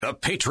The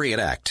Patriot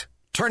Act,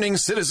 turning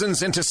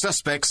citizens into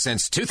suspects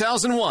since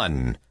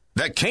 2001.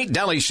 The Kate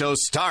Daly Show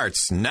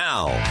starts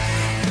now.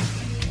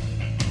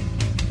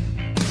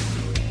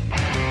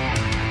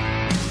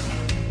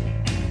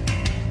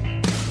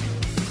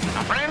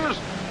 Now, friends,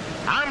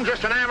 I'm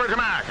just an average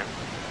American,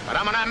 but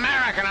I'm an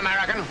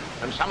American,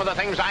 and some of the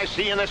things I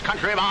see in this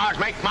country of ours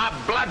make my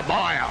blood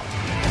boil.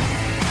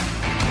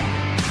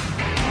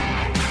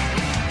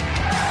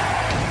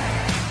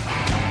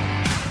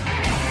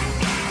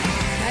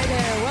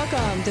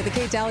 Welcome to the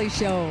Kate Daly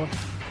Show.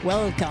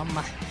 Welcome.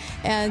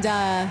 And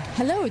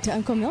hello to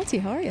Uncle Milty.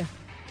 How are you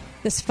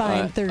this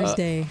fine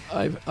Thursday?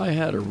 I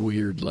had a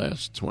weird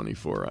last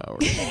 24 hours.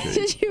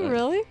 Did you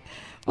really?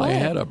 What?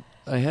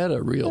 I had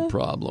a real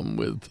problem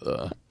with,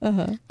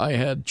 I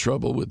had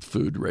trouble with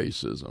food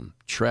racism,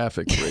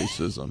 traffic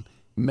racism,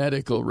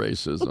 medical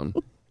racism.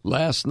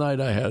 Last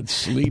night I had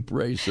sleep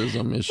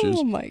racism issues.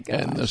 Oh, my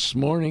gosh. And this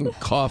morning,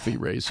 coffee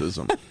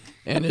racism.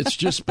 And it's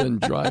just been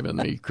driving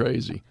me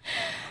crazy.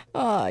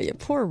 Oh, you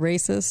poor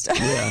racist.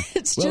 Yeah.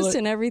 It's just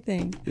in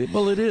everything.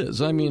 It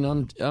is. I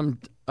mean,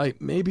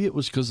 maybe it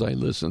was because I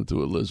listened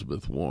to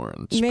Elizabeth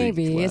Warren speak.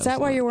 Maybe. Is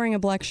that why night. you're wearing a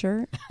black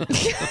shirt?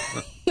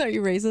 Are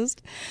you racist?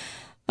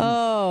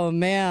 Oh,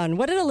 man.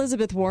 What did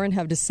Elizabeth Warren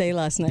have to say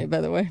last night, by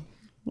the way?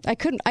 I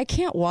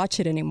can't watch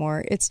it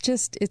anymore. It's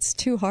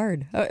too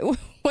hard.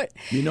 What?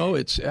 You know,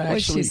 it's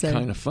actually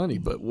kind of funny,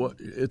 but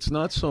it's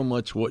not so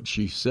much what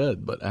she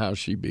said, but how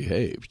she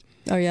behaved.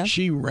 Oh, yeah?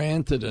 She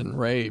ranted and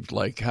raved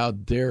like, how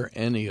dare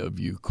any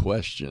of you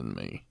question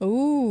me?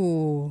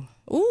 Ooh.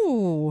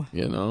 Ooh.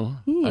 You know?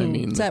 I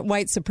mean, it's that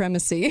white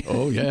supremacy.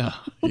 Oh, yeah.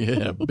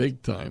 Yeah,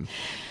 big time.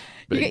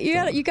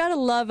 You gotta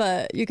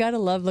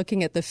love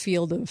looking at the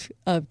field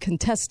of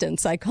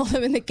contestants. I call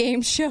them in the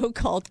game show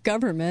called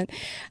government.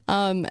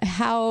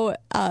 How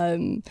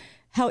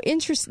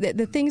interesting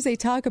the things they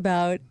talk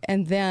about,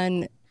 and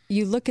then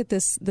you look at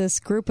this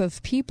group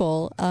of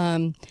people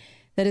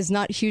that is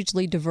not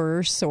hugely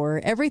diverse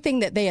or everything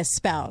that they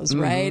espouse,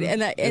 right?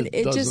 And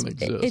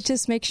it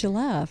just makes you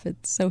laugh.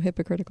 It's so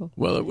hypocritical.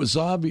 Well, it was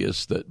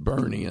obvious that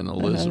Bernie and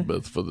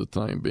Elizabeth, for the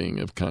time being,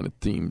 have kind of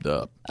teamed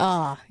up.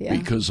 Yeah.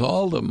 Because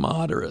all the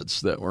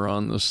moderates that were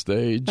on the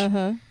stage,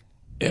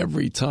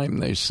 every time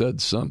they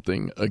said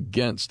something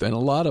against, and a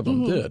lot of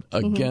them did,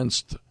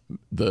 against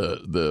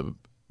the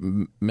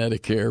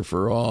Medicare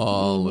for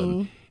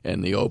all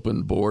and the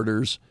open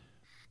borders,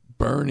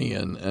 Bernie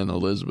and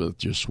Elizabeth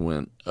just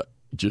went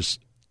just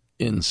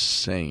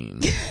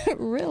insane.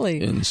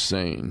 Really?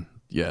 Insane.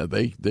 Yeah,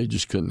 they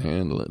just couldn't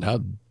handle it.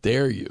 How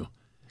dare you?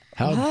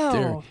 How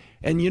dare.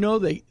 And you know,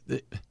 they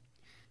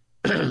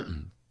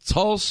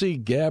Tulsi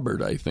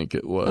Gabbard, I think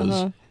it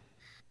was,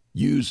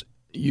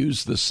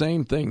 used the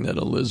same thing that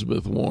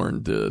Elizabeth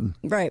Warren did.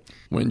 Right.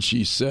 When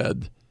she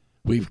said,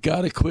 we've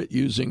got to quit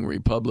using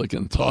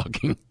Republican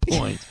talking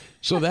points.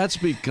 So that's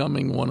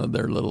becoming one of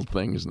their little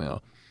things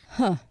now.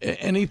 Huh.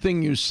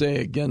 Anything you say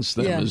against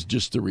them is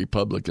just a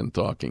Republican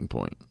talking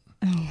point.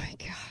 Oh, my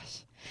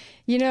gosh.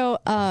 You know,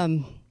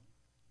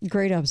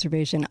 great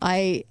observation.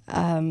 I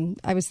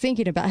was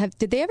thinking about,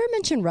 did they ever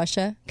mention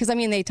Russia? Because, I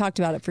mean, they talked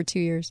about it for 2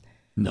 years.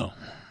 No.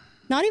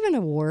 Not even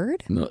a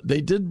word? No,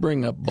 they did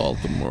bring up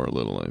Baltimore a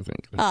little, I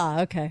think.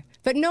 Ah, okay.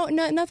 But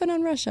nothing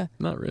on Russia?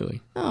 Not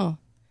really. Oh.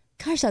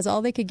 Gosh, that's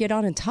all they could get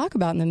on and talk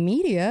about in the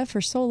media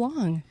for so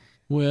long.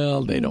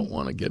 Well, they don't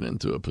want to get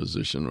into a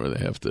position where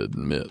they have to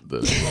admit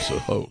that it was a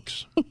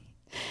hoax.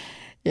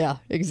 Yeah,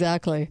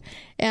 exactly.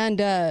 And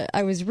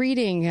I was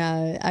reading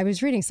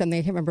something.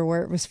 I can't remember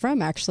where it was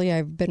from, actually.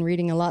 I've been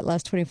reading a lot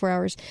last 24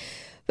 hours.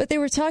 But they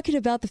were talking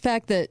about the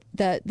fact that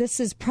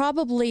this is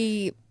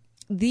probably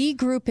the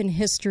group in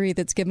history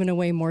that's given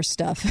away more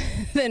stuff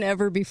than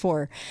ever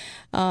before,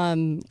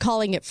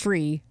 calling it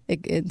free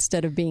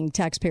instead of being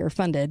taxpayer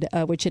funded,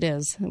 which it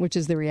is, which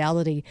is the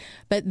reality.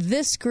 But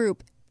this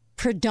group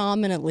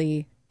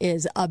predominantly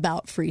is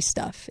about free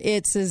stuff.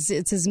 It's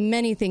as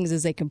many things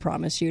as they can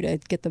promise you to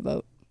get the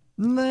vote.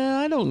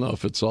 Nah, I don't know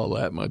if it's all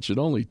that much. It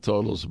only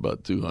totals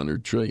about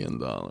 $200 trillion.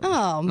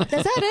 Oh, is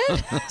that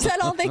it? Is that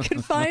all they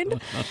could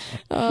find?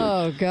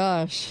 Oh,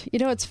 gosh. You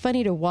know, it's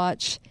funny to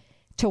watch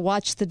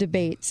the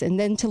debates and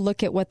then to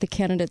look at what the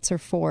candidates are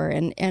for.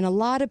 And a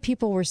lot of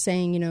people were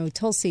saying, you know,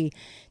 Tulsi,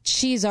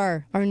 she's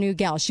our new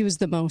gal. She was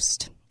the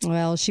most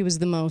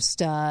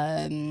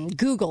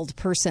Googled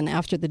person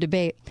after the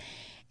debate.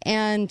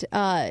 And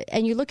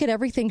you look at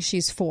everything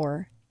she's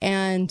for,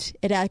 and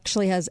it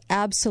actually has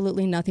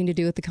absolutely nothing to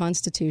do with the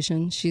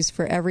Constitution. She's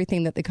for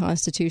everything that the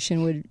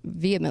Constitution would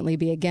vehemently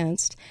be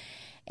against.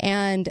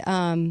 And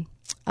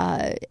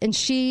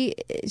she's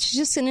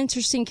just an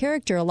interesting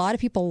character. A lot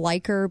of people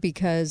like her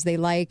because they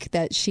like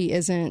that she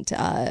isn't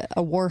a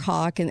war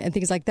hawk and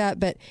things like that.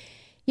 But,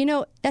 you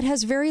know, that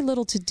has very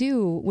little to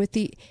do with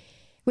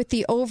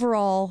the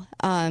overall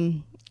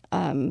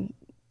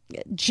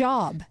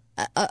job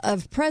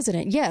of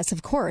president. Yes,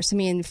 of course. I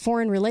mean,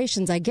 foreign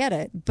relations, I get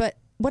it. But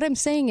what I'm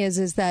saying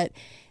is that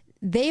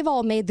they've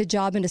all made the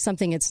job into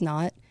something it's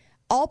not.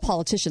 all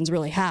politicians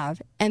really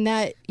have, and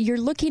that you're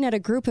looking at a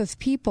group of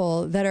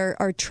people that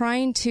are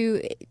trying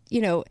to,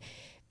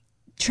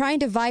 trying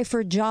to vie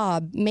for a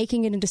job,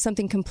 making it into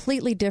something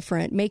completely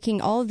different,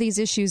 making all of these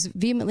issues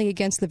vehemently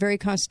against the very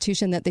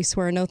Constitution that they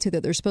swear an oath to,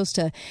 that they're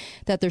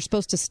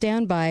supposed to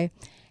stand by,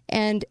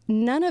 and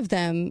none of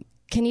them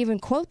can even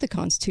quote the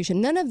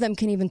Constitution. None of them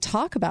can even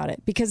talk about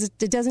it because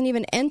it doesn't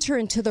even enter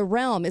into the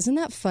realm. Isn't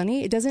that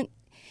funny?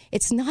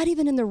 It's not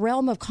even in the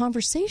realm of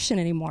conversation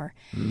anymore.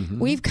 Mm-hmm.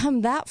 We've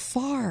come that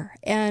far,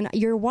 and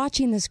you're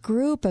watching this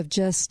group of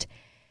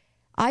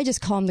I just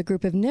call them the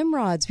group of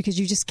Nimrods, because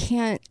you just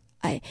can't,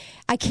 I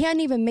can't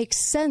even make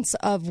sense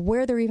of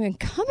where they're even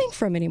coming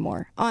from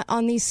anymore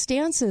on these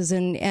stances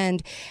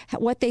and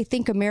what they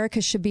think America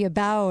should be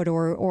about,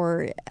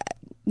 or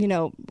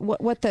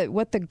what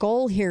the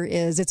goal here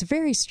is. It's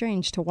very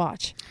strange to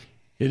watch.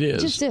 It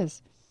is. It just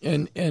is.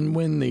 And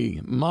when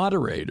the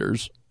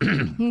moderators,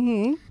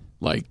 mm-hmm.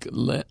 like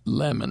Don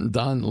Lemon.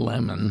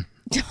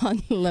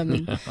 Don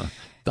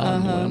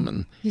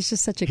Lemon. He's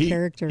just such a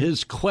character.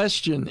 His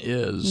question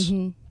is,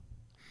 mm-hmm.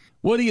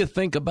 what do you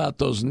think about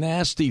those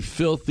nasty,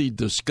 filthy,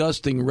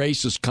 disgusting,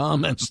 racist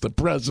comments the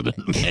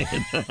president made?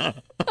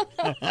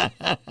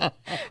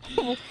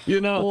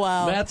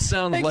 Wow. That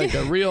sounds like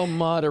a real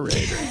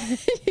moderator.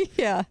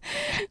 Yeah.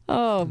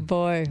 Oh,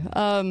 boy.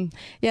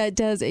 Yeah, it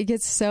does. It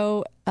gets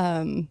so...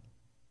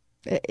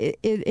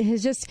 It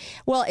has just,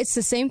 well, it's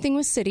the same thing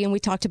with city, and we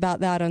talked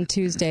about that on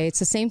Tuesday. It's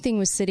the same thing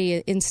with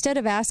city. Instead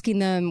of asking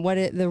them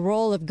the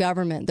role of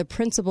government, the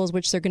principles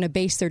which they're going to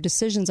base their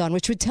decisions on,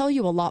 which would tell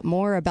you a lot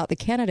more about the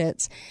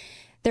candidates,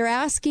 they're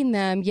asking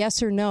them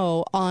yes or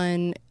no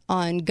on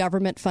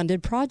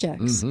government-funded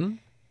projects. Mm-hmm.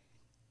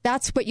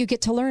 That's what you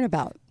get to learn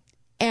about.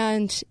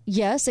 And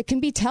yes, it can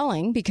be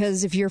telling,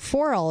 because if you're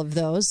for all of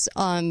those,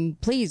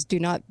 please do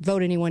not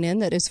vote anyone in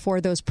that is for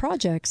those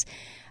projects.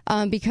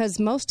 Because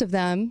most of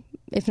them,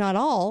 if not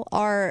all,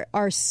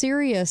 are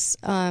serious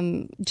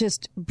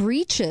just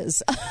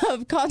breaches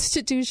of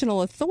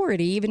constitutional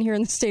authority, even here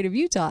in the state of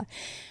Utah.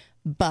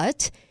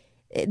 But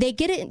they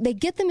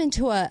get them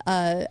into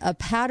a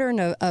pattern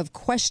of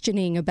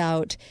questioning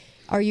about,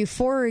 are you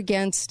for or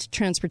against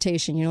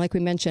transportation? Like we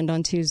mentioned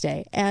on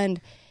Tuesday. And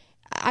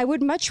I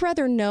would much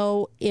rather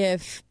know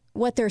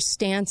what their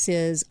stance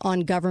is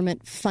on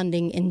government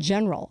funding in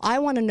general. I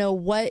want to know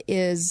where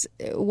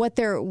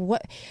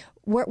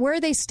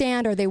they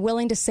stand. Are they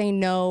willing to say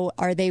no?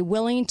 Are they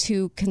willing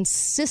to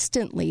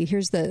consistently,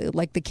 here's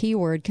the key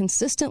word,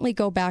 consistently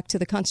go back to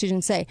the Constitution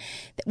and say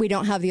that we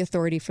don't have the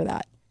authority for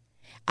that?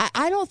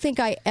 I don't think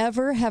I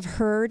ever have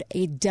heard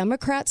a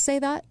Democrat say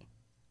that.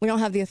 We don't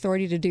have the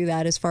authority to do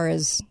that as far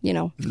as,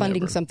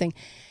 funding something.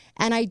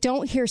 And I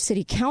don't hear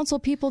city council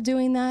people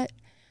doing that.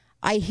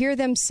 I hear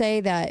them say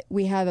that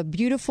we have a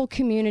beautiful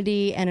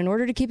community, and in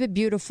order to keep it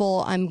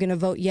beautiful, I'm going to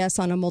vote yes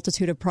on a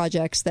multitude of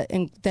projects that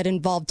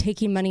involve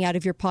taking money out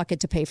of your pocket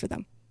to pay for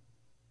them.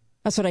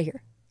 That's what I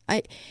hear.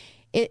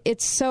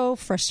 It's so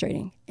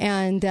frustrating,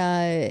 and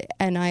I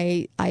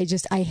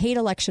hate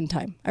election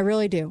time. I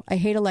really do. I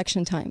hate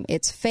election time.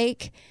 It's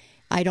fake.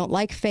 I don't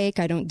like fake.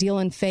 I don't deal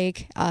in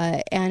fake,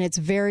 and it's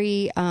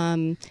very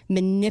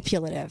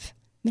manipulative.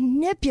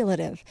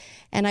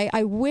 And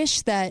I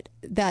wish that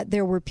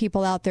there were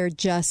people out there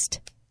just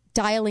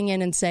dialing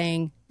in and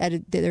saying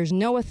that there's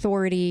no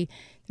authority.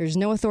 There's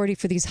no authority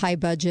for these high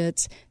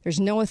budgets. There's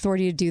no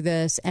authority to do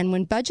this. And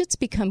when budgets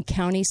become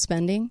county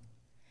spending,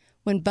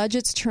 when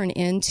budgets turn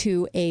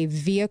into a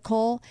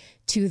vehicle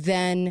to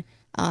then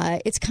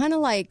it's kind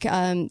of like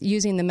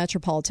using the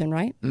metropolitan,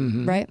 right?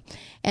 Mm-hmm. Right.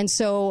 And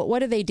so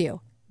what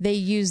do? They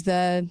use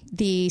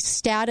the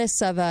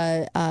status of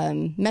a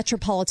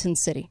metropolitan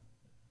city.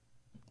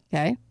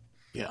 Okay.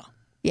 Yeah.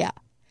 Yeah.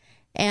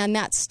 And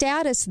that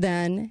status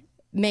then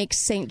makes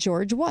St.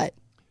 George what?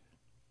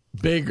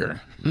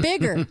 Bigger.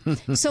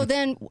 So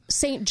then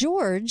St.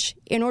 George,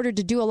 in order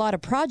to do a lot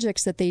of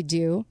projects that they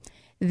do,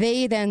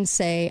 they then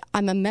say,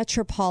 I'm a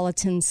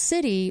metropolitan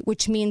city,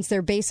 which means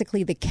they're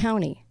basically the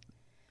county.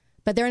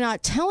 But they're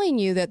not telling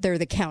you that they're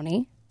the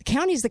county. The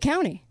county's the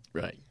county.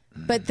 Right.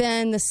 But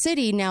then the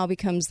city now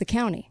becomes the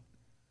county.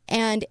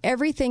 And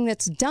everything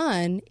that's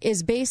done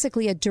is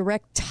basically a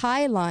direct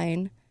tie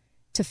line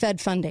to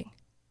Fed funding,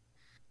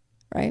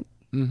 right?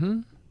 Mm-hmm.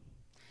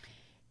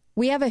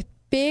 We have a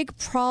big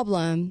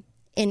problem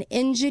in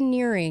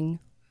engineering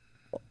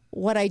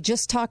what I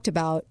just talked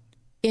about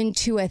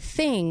into a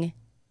thing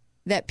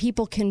that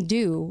people can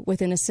do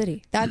within a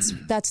city.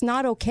 That's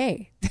not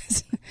okay.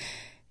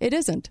 It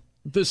isn't.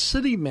 The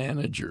city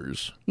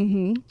managers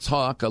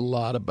talk a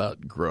lot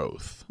about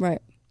growth.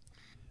 Right.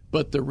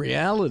 But the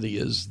reality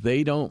is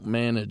they don't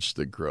manage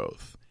the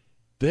growth.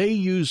 They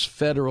use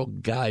federal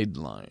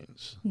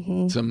guidelines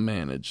to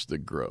manage the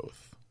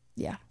growth.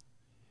 Yeah.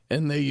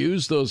 And they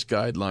use those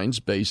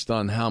guidelines based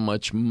on how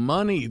much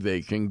money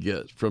they can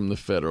get from the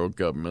federal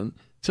government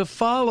to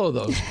follow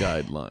those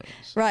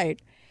guidelines. Right.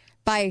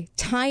 By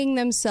tying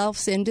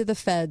themselves into the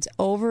feds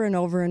over and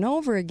over and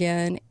over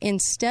again,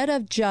 instead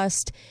of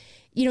just,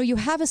 you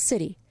have a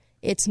city.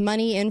 It's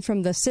money in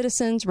from the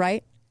citizens,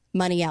 right?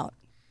 Money out.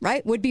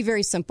 right? Would be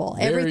very simple.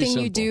 Very Everything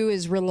simple. you do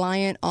is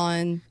reliant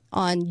on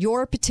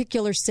your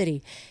particular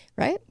city,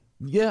 right?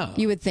 Yeah.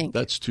 You would think.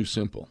 That's too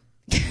simple.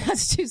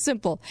 That's too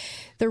simple.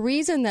 The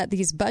reason that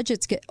these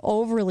budgets get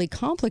overly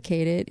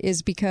complicated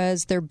is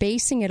because they're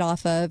basing it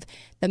off of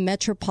the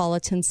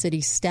metropolitan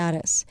city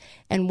status.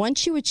 And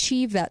once you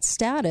achieve that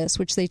status,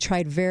 which they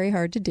tried very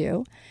hard to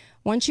do,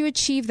 once you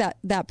achieve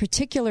that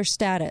particular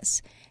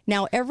status,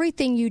 now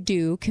everything you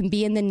do can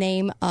be in the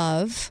name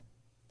of,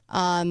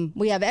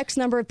 we have X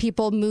number of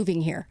people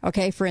moving here,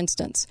 okay, for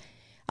instance.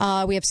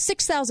 We have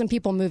 6,000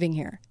 people moving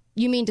here.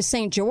 You mean to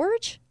St.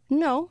 George?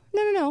 No.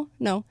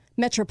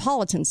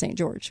 Metropolitan St.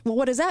 George. Well,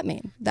 what does that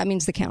mean? That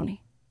means the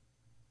county.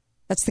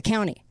 That's the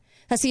county.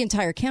 That's the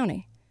entire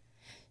county.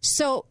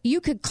 So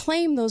you could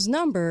claim those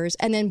numbers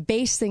and then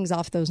base things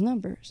off those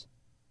numbers.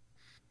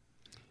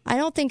 I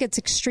don't think it's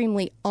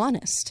extremely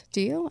honest. Do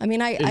you? I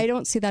mean, I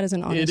don't see that as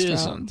an honest route. It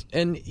isn't.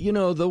 And,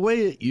 the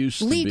way it used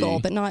to be...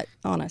 Legal, but not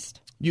honest.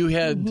 You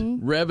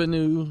had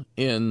revenue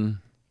in,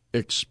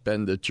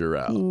 expenditure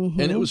out. And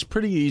it was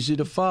pretty easy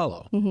to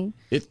follow.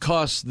 It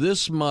costs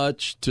this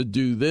much to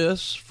do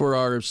this for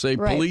our, say,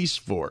 police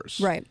force.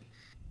 Right.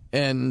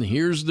 And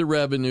here's the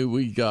revenue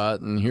we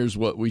got, and here's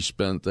what we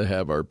spent to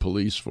have our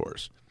police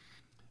force.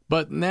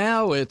 But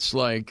now it's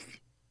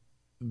like,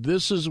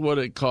 this is what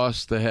it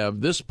costs to have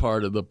this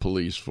part of the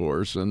police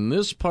force, and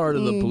this part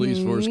of the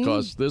police force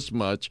costs this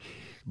much,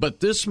 but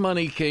this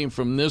money came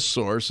from this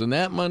source, and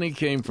that money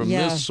came from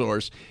this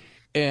source.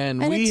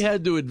 And we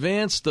had to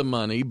advance the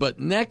money, but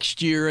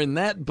next year in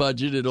that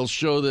budget, it'll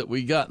show that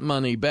we got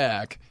money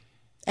back.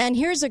 And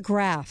here's a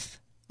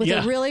graph with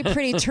a really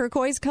pretty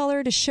turquoise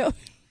color to show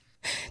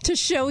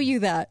you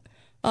that.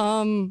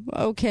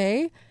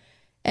 Okay.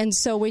 And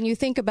so when you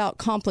think about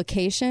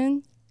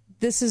complication,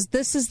 this is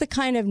the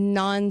kind of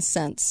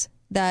nonsense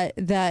that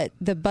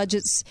the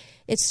budgets,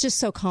 it's just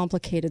so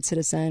complicated,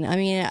 Citizen. I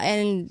mean,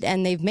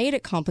 and they've made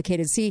it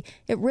complicated. See,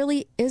 it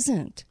really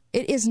isn't.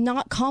 It is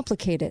not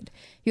complicated.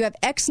 You have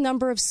X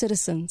number of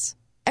citizens.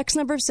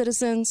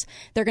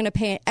 They're going to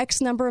pay an X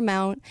number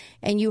amount,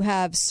 and you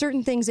have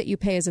certain things that you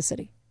pay as a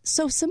city.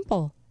 So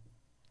simple.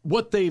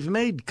 What they've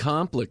made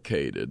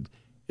complicated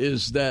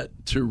is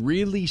that to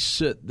really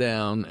sit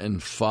down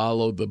and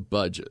follow the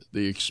budget,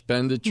 the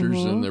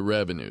expenditures and the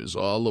revenues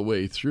all the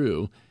way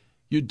through,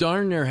 you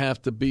darn near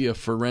have to be a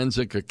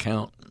forensic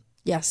accountant.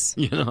 Yes.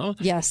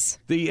 Yes.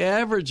 The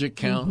average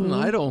accountant,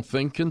 I don't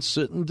think, can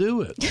sit and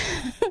do it.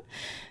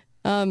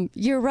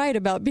 You're right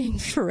about being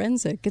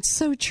forensic. It's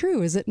so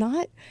true, is it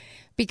not?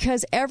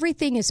 Because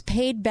everything is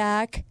paid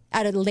back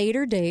at a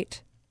later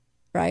date,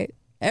 right?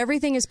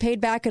 Everything is paid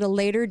back at a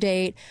later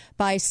date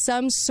by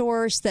some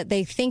source that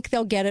they think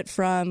they'll get it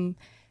from,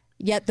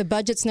 yet the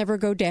budgets never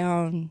go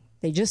down.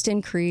 They just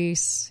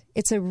increase.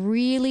 It's a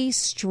really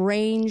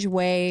strange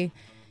way.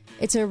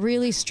 It's a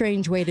really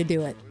strange way to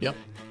do it. Yep.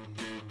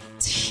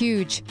 It's a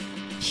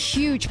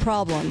huge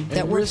problem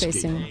that we're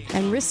facing.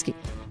 And risky.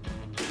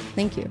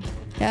 Thank you.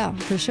 Yeah,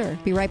 for sure.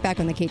 Be right back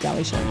on the Kate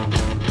Daly Show.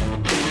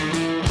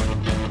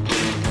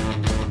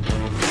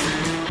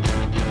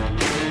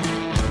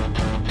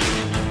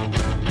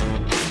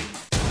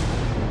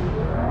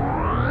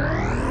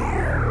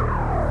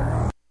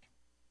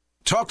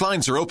 Talk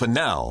lines are open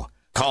now.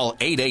 Call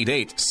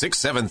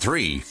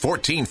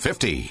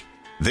 888-673-1450.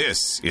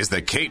 This is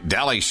the Kate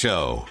Daly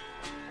Show.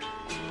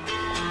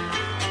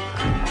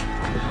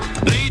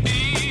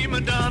 Lady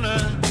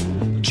Madonna,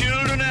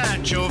 children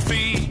at your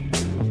feet.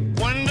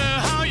 Wonder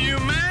how you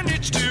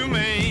manage to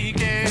make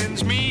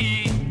ends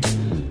meet.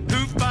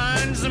 Who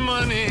finds the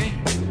money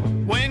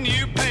when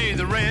you pay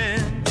the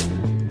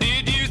rent?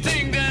 Did you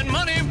think that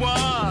money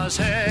was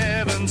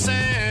heaven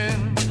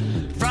sent?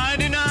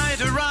 Friday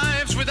night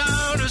arrives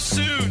without a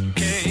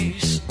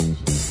suitcase.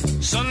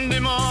 Sunday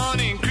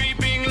morning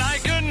creeping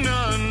like a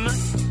nun.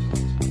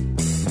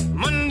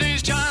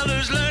 Monday's child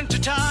has learned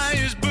to tie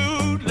his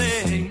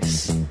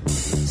bootlace.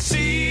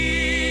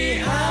 See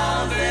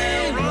how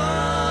they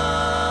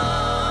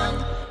run.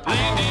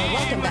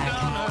 Welcome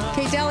back.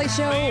 Kate Daly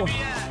Show.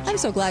 I'm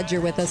so glad you're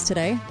with us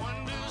today.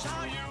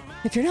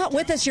 If you're not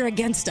with us, you're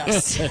against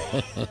us.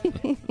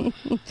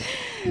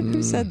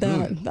 Who said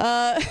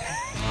that?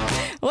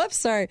 Whoops,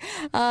 sorry.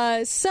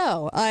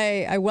 So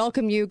I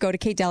welcome you. Go to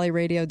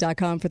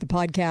katedalyradio.com for the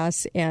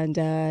podcast, and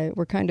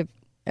we're kind of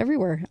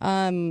everywhere.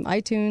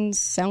 iTunes,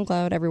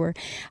 SoundCloud, everywhere.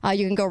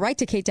 You can go right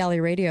to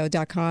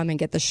katedalyradio.com and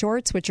get the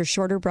shorts, which are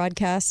shorter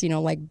broadcasts,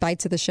 like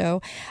bites of the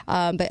show,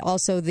 but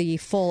also the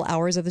full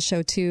hours of the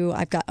show, too.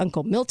 I've got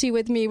Uncle Milty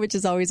with me, which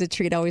is always a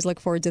treat. I always look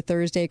forward to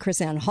Thursday.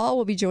 Chris Ann Hall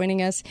will be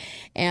joining us,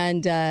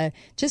 and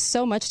just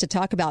so much to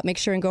talk about. Make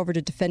sure and go over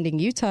to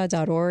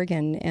defendingutah.org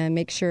and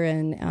make sure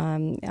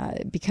and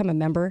become a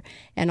member,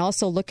 and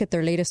also look at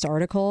their latest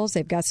articles.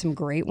 They've got some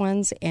great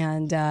ones,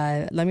 and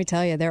let me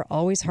tell you, they're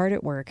always hard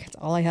at work. It's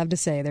all I have to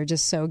say. They're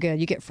just so good.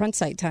 You get front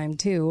sight time,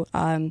 too,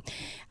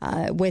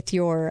 with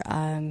your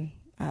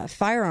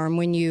firearm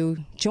when you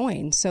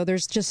join. So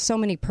there's just so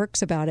many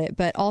perks about it,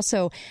 but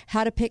also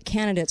how to pick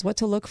candidates, what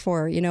to look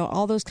for,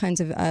 all those kinds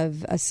of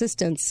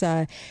assistance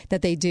that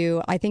they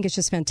do. I think it's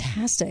just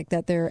fantastic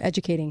that they're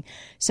educating.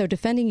 So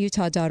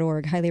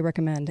defendingutah.org, highly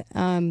recommend.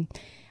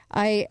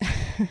 We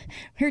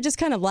were just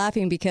kind of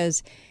laughing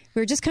because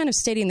we were just kind of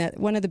stating that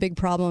one of the big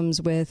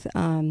problems with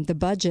the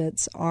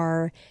budgets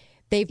are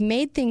they've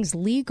made things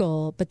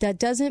legal, but that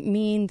doesn't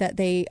mean that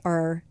they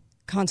are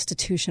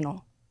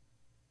constitutional.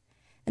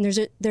 And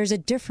there's a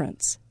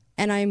difference.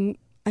 And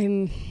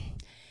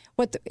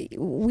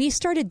we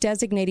started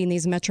designating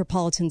these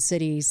metropolitan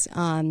cities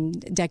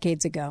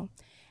decades ago.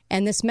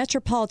 And this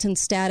metropolitan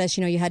status,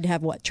 you had to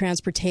have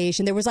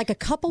transportation. There was like a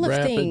couple of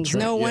things.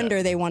 No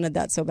wonder they wanted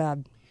that so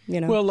bad.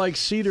 Well, like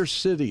Cedar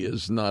City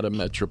is not a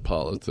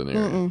metropolitan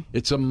area. Mm-mm.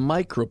 It's a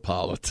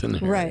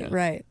micropolitan area.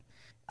 Right.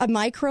 A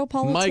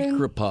micropolitan?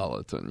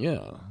 Micropolitan,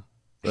 yeah.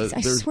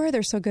 I swear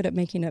they're so good at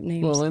making up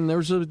names. Well, and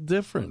there's a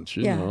difference,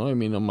 you know. I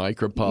mean, a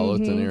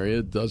micropolitan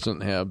area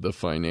doesn't have the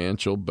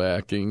financial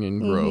backing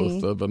and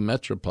growth of a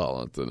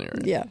metropolitan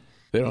area. Yeah.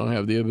 They don't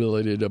have the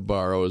ability to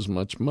borrow as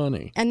much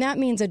money. And that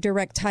means a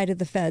direct tie to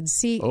the feds.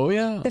 See,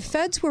 the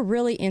feds were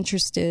really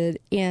interested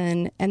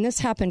in, and this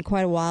happened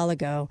quite a while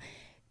ago,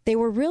 they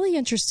were really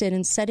interested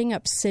in setting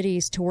up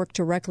cities to work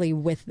directly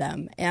with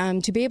them,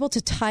 to be able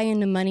to tie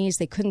into monies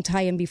they couldn't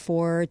tie in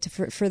before,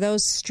 for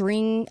those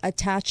string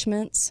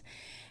attachments.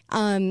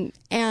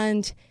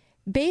 And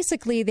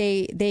basically,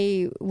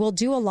 they will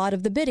do a lot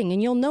of the bidding,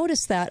 and you'll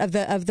notice that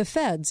of the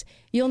feds.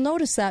 You'll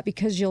notice that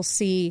because you'll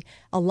see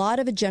a lot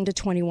of Agenda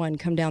 21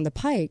 come down the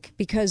pike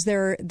because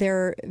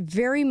they're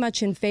very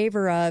much in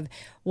favor of,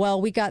 well,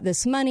 we got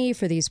this money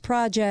for these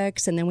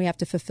projects, and then we have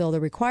to fulfill the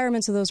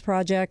requirements of those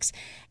projects,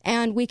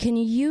 and we can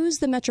use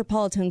the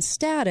metropolitan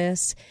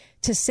status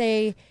to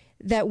say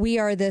that we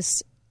are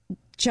this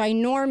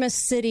ginormous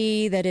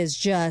city that is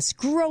just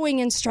growing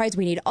in strides.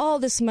 We need all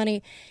this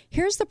money.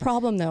 Here's the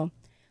problem, though.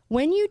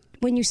 When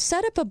you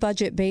set up a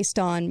budget based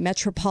on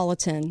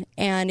metropolitan,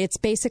 and it's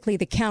basically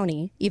the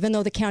county, even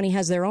though the county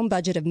has their own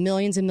budget of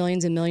millions and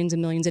millions and millions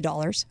and millions of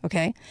dollars,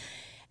 okay,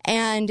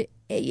 and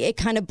it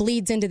kind of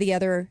bleeds into the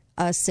other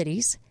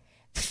cities,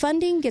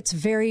 funding gets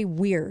very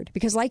weird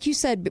because, like you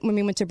said when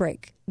we went to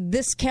break,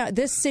 this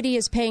city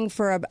is paying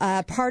for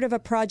a part of a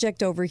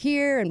project over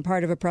here and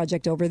part of a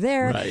project over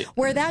there, right,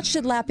 where that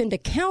should lap into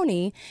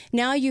county.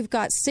 Now you've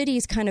got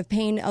cities kind of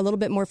paying a little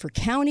bit more for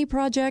county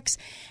projects.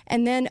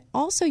 And then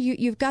also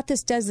you've got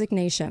this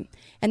designation,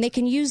 and they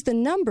can use the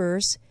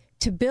numbers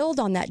to build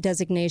on that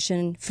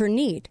designation for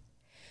need.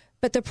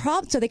 But the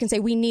problem, so they can say,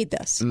 we need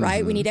this,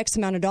 right? We need X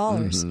amount of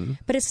dollars.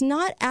 But it's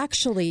not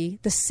actually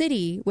the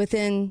city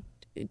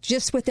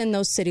just within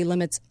those city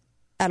limits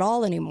at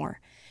all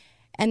anymore.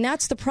 And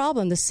that's the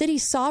problem. The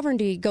city's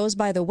sovereignty goes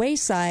by the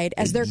wayside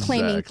as they're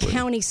claiming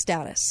county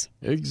status.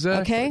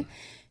 Exactly. Okay?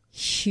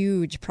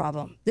 Huge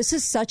problem. This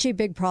is such a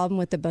big problem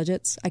with the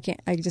budgets. I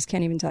just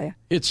can't even tell you.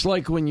 It's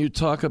like when you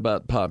talk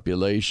about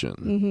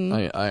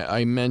population.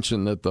 I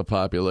mentioned that the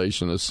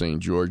population of St.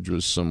 George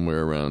was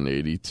somewhere around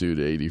 82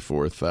 to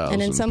 84,000.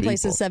 And in some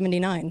places,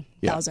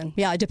 79,000.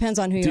 Yeah, it depends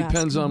on who you ask.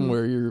 Depends on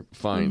where you're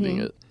finding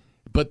it.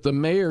 But the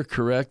mayor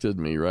corrected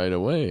me right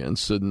away and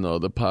said, no,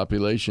 the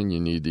population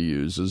you need to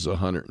use is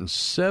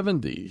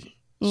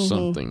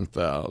 170-something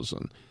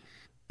thousand.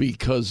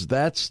 Because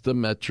that's the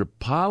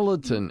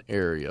metropolitan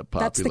area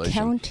population. That's the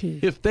county.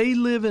 If they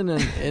live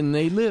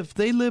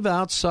they live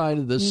outside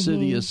of the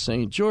city of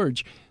St.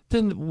 George,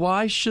 then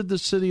why should the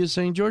city of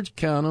St. George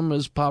count them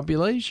as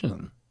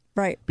population?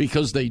 Right.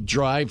 Because they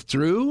drive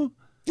through?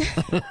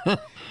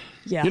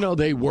 Yeah.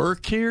 They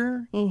work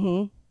here.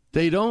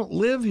 They don't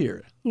live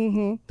here.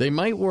 They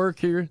might work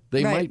here.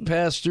 They might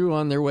pass through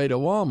on their way to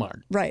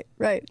Walmart. Right.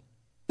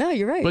 No,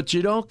 you're right. But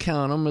you don't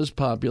count them as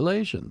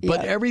population. Yeah.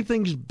 But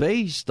everything's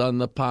based on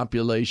the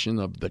population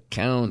of the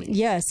county.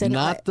 Yes. And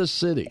not the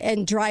city.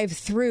 And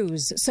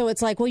drive-throughs. So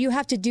it's like, well, you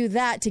have to do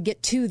that to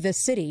get to the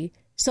city.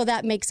 So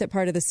that makes it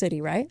part of the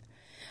city, right?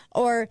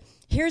 Or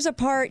here's a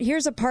part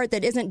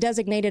that isn't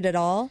designated at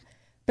all.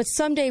 But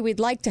someday we'd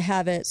like to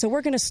have it, so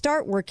we're going to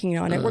start working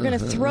on it. We're going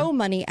to throw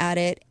money at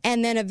it,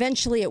 and then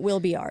eventually it will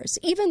be ours,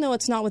 even though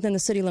it's not within the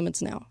city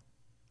limits now.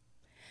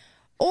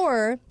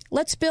 Or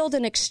let's build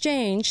an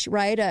exchange,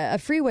 right, a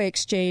freeway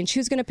exchange.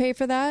 Who's going to pay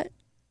for that,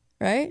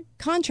 right?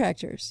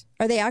 Contractors.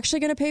 Are they actually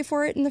going to pay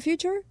for it in the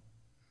future?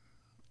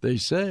 They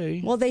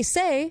say. Well, they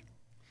say.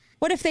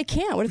 What if they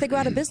can't? What if they go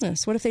out of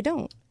business? What if they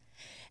don't?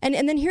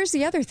 And then here's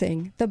the other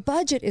thing. The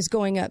budget is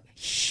going up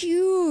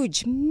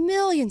huge,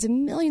 millions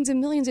and millions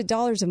and millions of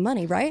dollars of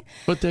money, right?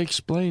 But they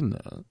explain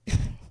that.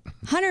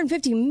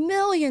 $150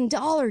 million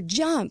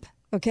jump,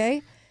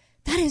 okay?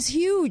 That is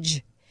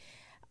huge.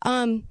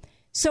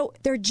 So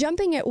they're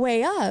jumping it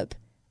way up,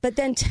 but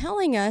then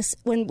telling us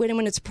when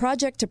it's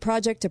project to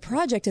project to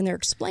project and they're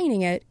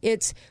explaining it,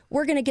 it's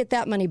we're going to get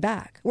that money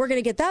back. We're going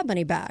to get that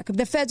money back.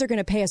 The feds are going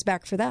to pay us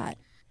back for that.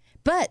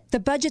 But the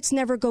budgets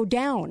never go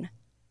down.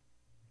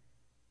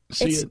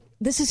 See,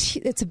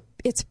 it's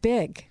it's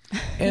big.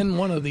 And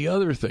one of the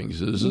other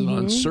things is that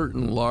on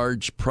certain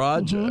large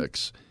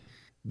projects,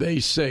 they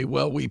say,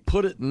 well, we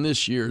put it in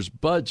this year's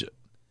budget.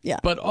 Yeah.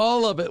 But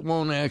all of it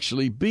won't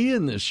actually be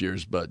in this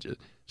year's budget.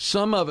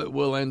 Some of it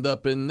will end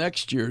up in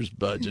next year's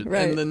budget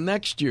and the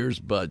next year's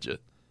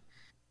budget.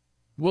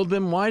 Well,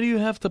 then why do you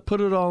have to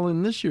put it all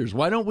in this year's?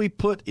 Why don't we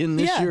put in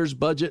this year's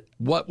budget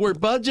what we're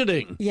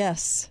budgeting?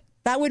 Yes.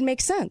 That would make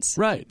sense.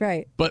 Right.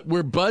 Right. But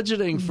we're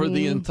budgeting for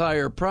the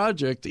entire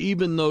project,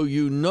 even though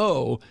you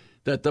know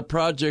that the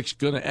project's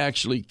going to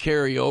actually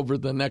carry over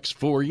the next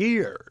 4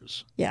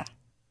 years. Yeah.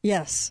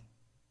 Yes.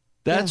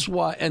 That's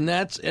why, and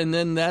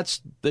then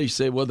they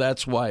say, well,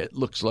 that's why it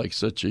looks like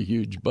such a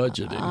huge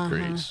budget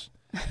increase.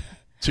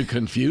 To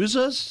confuse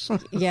us?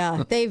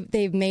 Yeah,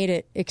 they've made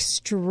it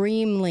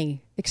extremely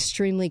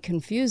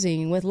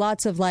confusing with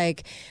lots of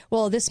like,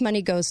 well, this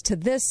money goes to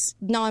this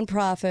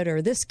nonprofit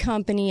or this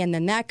company, and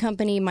then that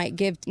company might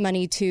give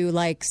money to,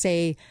 like,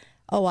 say,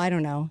 oh, I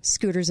don't know,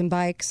 scooters and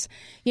bikes,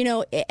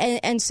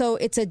 and so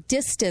it's a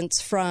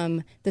distance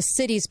from the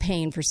city's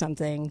paying for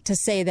something to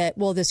say that,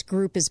 well, this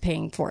group is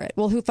paying for it.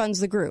 Well, who funds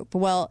the group?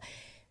 Well,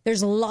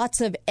 there's lots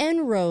of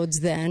inroads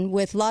then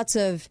with lots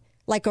of,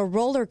 like a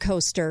roller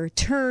coaster,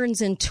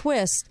 turns and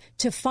twists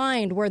to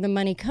find where the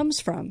money comes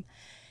from.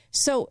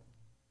 So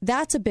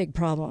that's a big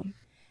problem.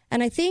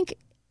 And I think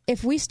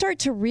if we start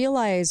to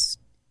realize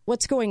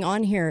what's going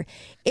on here,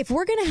 if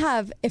we're going to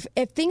have, if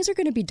things are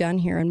going to be done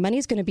here and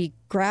money's going to be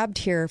grabbed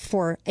here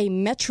for a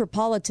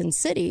metropolitan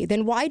city,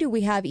 then why do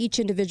we have each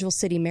individual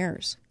city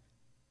mayors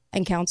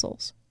and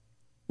councils?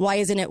 Why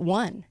isn't it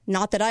one?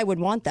 Not that I would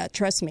want that,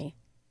 trust me.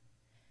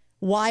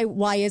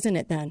 Why isn't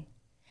it then?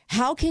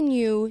 How can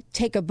you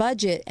take a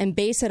budget and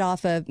base it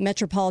off a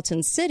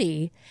metropolitan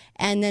city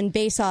and then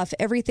base off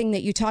everything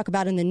that you talk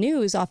about in the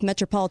news off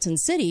metropolitan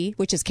city,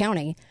 which is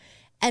county,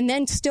 and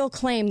then still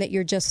claim that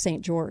you're just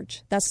St.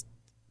 George? That's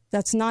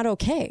not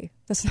okay.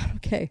 That's not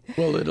okay.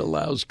 Well, it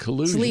allows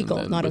collusion it's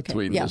legal, not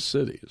between the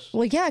cities.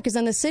 Well, yeah, because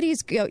then the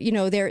cities, they're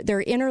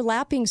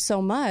interlapping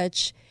so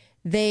much.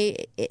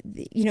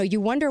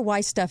 You wonder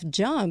why stuff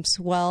jumps.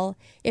 Well,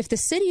 if the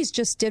cities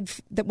just did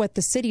what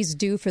the cities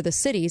do for the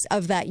cities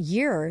of that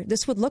year,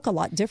 this would look a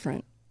lot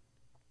different.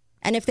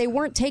 And if they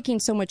weren't taking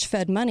so much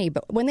Fed money,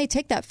 but when they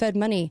take that Fed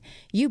money,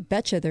 you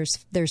betcha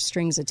there's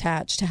strings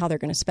attached to how they're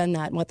going to spend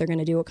that and what they're going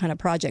to do, what kind of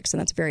projects,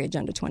 and that's very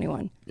Agenda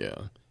 21. Yeah.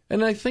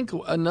 And I think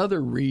another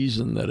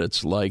reason that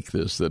it's like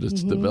this, that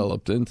it's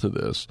developed into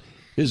this,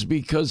 is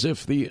because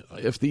if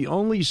the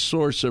only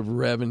source of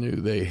revenue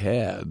they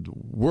had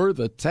were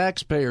the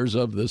taxpayers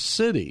of the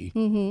city,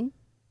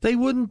 they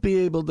wouldn't be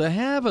able to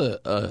have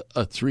a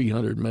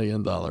 $300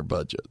 million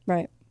budget.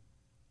 Right.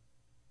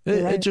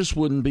 It just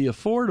wouldn't be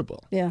affordable.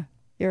 Yeah,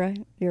 you're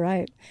right. You're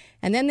right.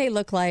 And then they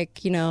look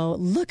like,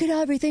 look at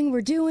everything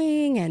we're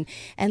doing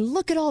and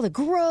look at all the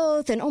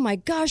growth and, oh my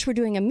gosh, we're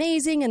doing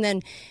amazing. And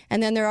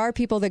then there are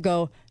people that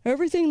go,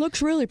 everything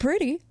looks really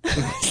pretty.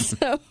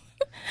 So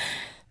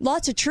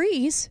lots of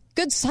trees,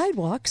 good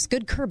sidewalks,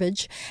 good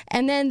curbage,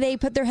 and then they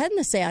put their head in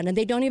the sand and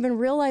they don't even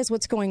realize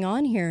what's going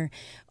on here.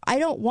 I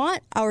don't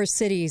want our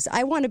cities.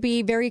 I want to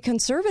be very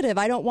conservative.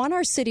 I don't want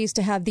our cities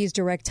to have these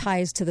direct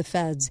ties to the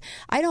feds.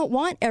 I don't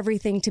want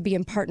everything to be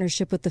in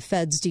partnership with the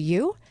feds. Do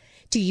you?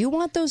 Do you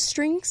want those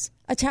strings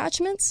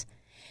attachments?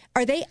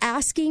 Are they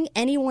asking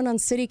anyone on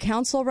city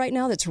council right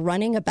now that's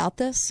running about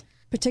this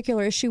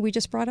particular issue we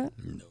just brought up?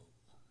 No.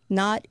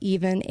 Not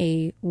even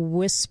a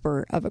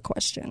whisper of a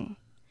question.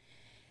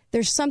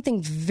 There's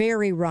something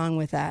very wrong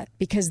with that,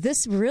 because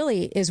this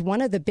really is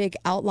one of the big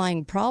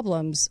outlying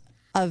problems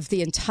of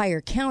the entire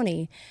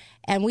county.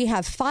 And we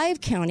have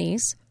 5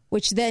 counties,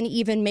 which then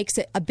even makes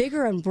it a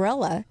bigger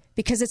umbrella,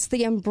 because it's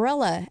the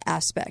umbrella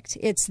aspect.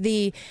 It's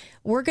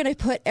we're going to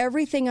put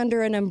everything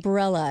under an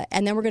umbrella,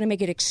 and then we're going to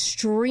make it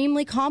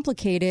extremely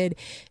complicated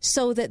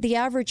so that the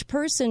average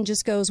person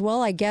just goes,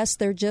 well, I guess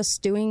they're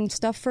just doing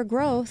stuff for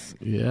growth.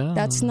 Yeah.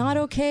 That's not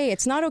okay.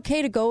 It's not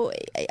okay to go,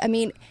 I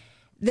mean,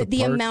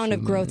 the amount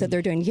of growth that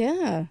they're doing.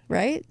 Yeah,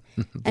 right?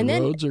 The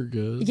roads are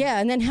good.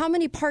 Yeah, and then how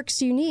many parks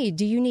do you need?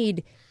 Do you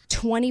need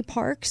 20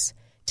 parks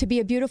to be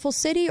a beautiful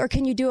city, or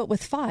can you do it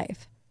with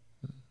 5?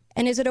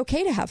 And is it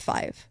okay to have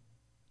 5?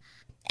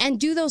 And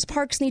do those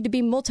parks need to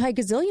be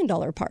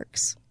multi-gazillion-dollar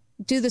parks?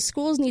 Do the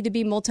schools need to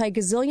be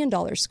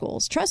multi-gazillion-dollar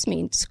schools? Trust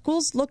me,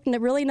 schools look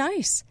really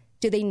nice.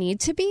 Do they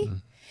need to be?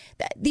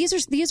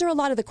 These are a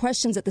lot of the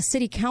questions that the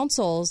city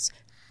councils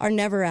are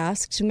never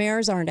asked.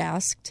 Mayors aren't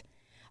asked.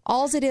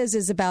 All it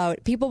is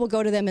about, people will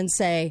go to them and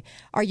say,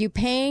 are you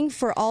paying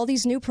for all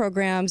these new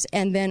programs?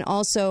 And then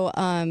also,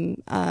 I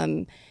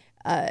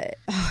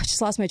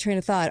just lost my train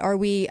of thought. Are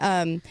we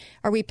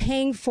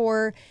paying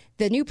for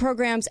the new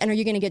programs, and are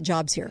you going to get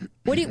jobs here?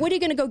 What are you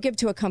going to go give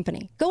to a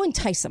company? Go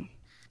entice them.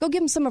 Go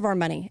give them some of our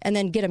money and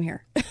then get them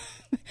here.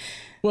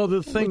 Well,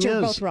 the thing Which is,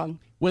 are both wrong.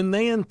 When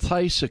they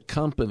entice a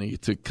company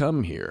to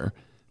come here,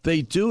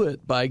 they do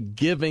it by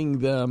giving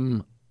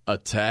them a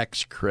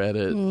tax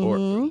credit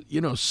or,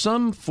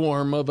 some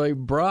form of a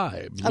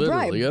bribe,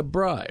 literally a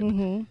bribe.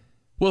 Mm-hmm.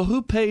 Well,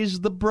 who pays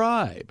the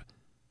bribe?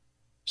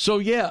 So,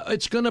 yeah,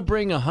 it's going to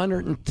bring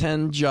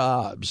 110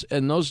 jobs,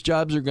 and those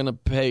jobs are going to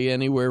pay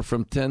anywhere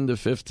from $10 to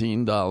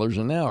 $15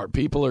 an hour.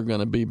 People are going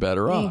to be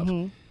better off.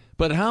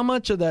 But how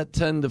much of that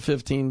 $10 to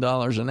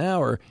 $15 an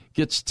hour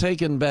gets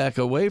taken back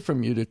away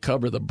from you to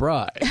cover the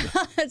bribe?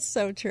 That's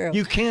so true.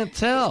 You can't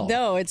tell.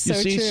 No, it's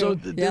so true. So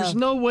there's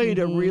no way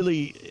to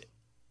really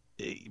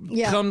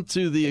come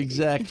to the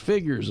exact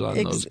figures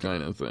on those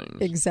kind of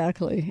things.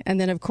 Exactly. And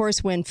then, of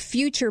course, when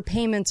future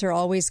payments are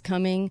always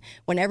coming,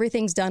 when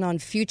everything's done on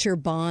future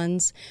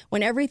bonds,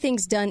 when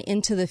everything's done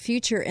into the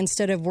future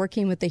instead of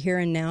working with the here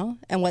and now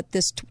and what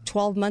this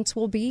 12 months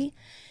will be,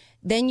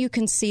 then you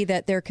can see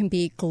that there can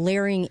be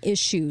glaring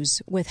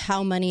issues with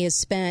how money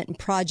is spent and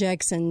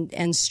projects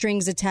and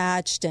strings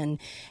attached and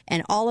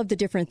all of the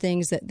different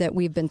things that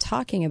we've been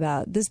talking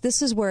about.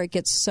 This is where it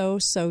gets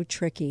so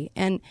tricky.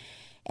 And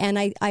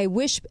I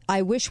wish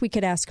we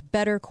could ask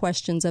better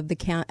questions of the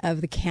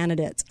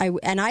candidates.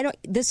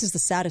 This is the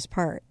saddest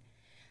part.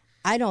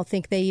 I don't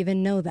think they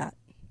even know that.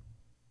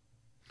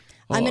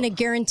 I'm going to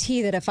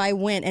guarantee that if I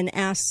went and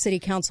asked city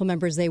council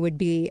members, they would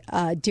be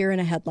deer in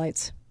the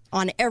headlights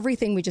on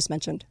everything we just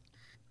mentioned.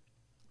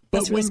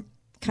 That's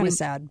kind of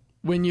sad.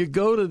 When you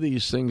go to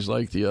these things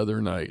like the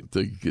other night,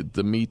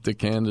 the meet the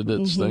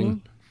candidates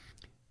thing,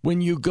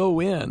 when you go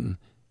in,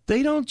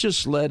 they don't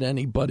just let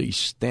anybody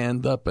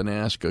stand up and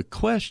ask a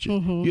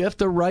question. You have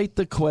to write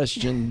the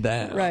question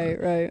down.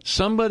 Right.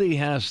 Somebody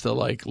has to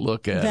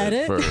look at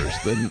it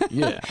first. And,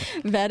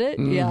 Vet it,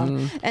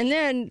 yeah. And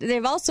then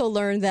they've also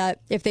learned that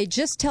if they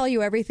just tell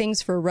you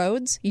everything's for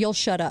roads, you'll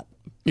shut up.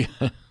 Yeah.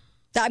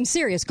 I'm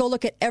serious. Go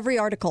look at every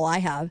article I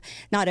have.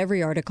 Not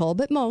every article,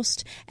 but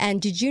most.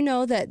 And did you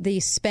know that the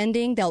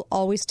spending, they'll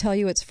always tell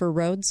you it's for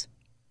roads?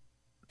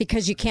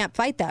 Because you can't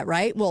fight that,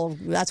 right? Well,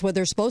 that's what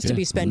they're supposed to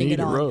be spending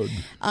it on. Road.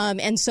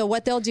 And so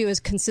what they'll do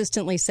is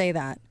consistently say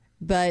that.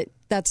 But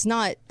that's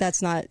not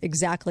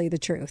exactly the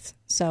truth.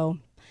 So,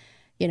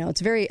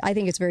 I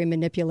think it's very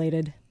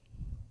manipulated.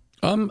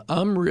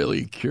 I'm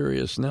really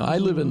curious now. I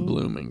live in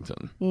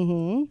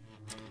Bloomington.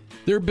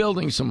 They're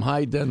building some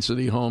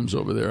high-density homes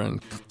over there on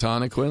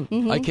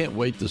Tonnequin. I can't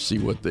wait to see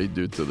what they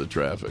do to the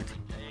traffic.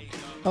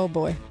 Oh,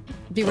 boy.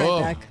 Be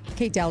right back.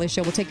 Kate Daly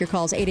Show. We'll take your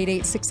calls,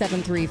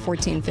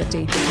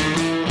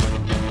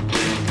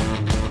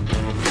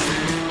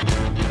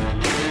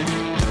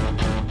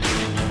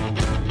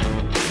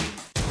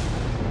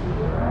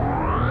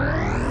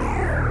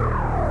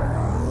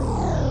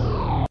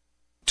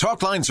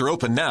 Talk lines are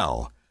open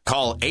now.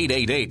 Call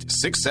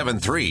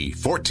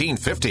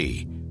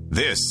 888-673-1450.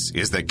 This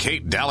is the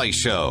Kate Daly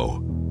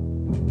Show.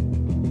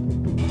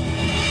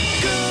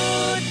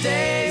 Good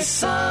day,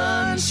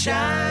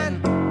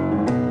 sunshine.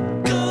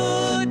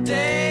 Good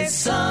day,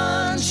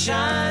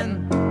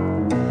 sunshine.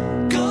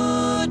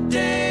 Good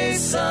day,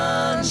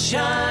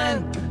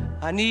 sunshine.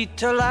 I need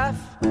to laugh,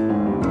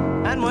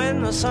 and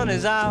when the sun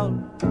is out,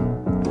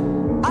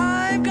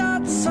 I've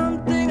got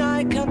something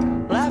I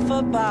can laugh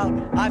about.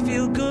 I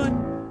feel good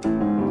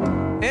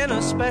in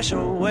a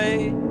special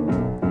way.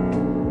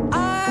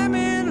 I'm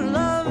in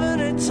love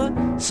and it's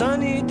a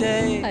sunny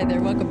day. Hi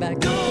there, welcome back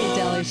to the Kate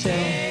Daly Show.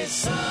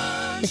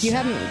 If you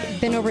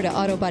haven't been over to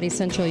Auto Body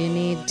Central, you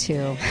need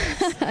to.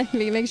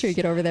 Make sure you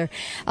get over there.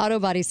 Auto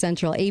Body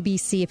Central,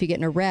 ABC, if you get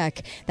in a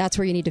wreck, that's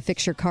where you need to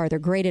fix your car. They're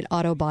great at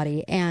auto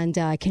body and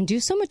can do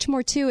so much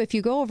more, too. If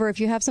you go over,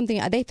 if you have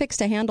something, they fixed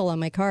a handle on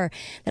my car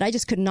that I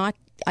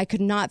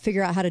could not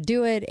figure out how to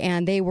do it,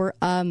 and they were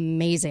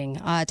amazing.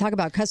 Talk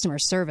about customer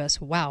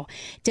service. Wow.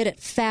 Did it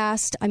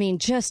fast. I mean,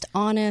 just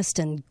honest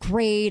and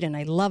great, and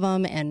I love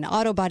them. And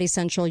Auto Body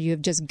Central,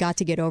 you've just got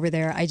to get over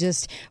there.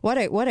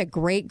 What a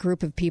great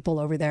group of people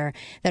over there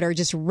that are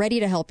just ready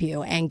to help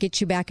you and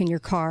get you back in your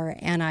car,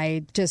 and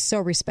I just so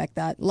respect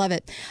that. Love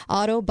it.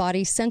 Auto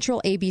Body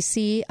Central,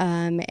 ABC,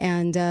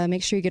 and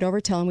make sure you get over.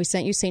 Tell them we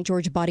sent you,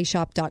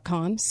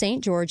 stgeorgebodyshop.com,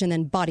 St. George, and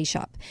then Body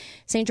Shop,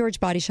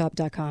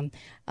 stgeorgebodyshop.com.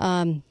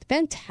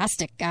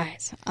 Fantastic,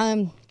 guys.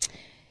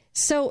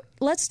 So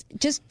let's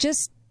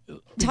just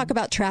talk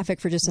about traffic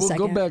for just a second.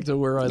 We'll go back to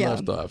where I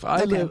left off.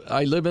 I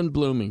live in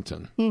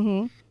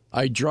Bloomington.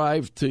 I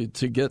drive to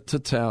get to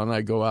town.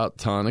 I go out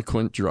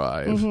Tonnequin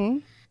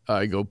Drive.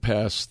 I go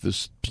past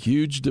this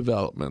huge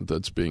development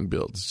that's being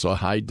built. It's a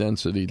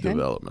high-density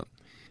development.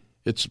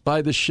 It's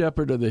by the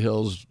Shepherd of the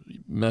Hills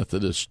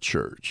Methodist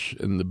Church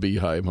and the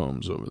Beehive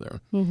Homes over there.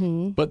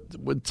 But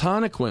with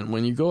Tonnequin,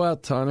 when you go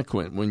out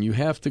Tonnequin, when you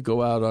have to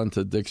go out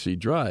onto Dixie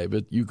Drive,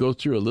 you go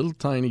through a little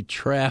tiny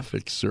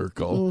traffic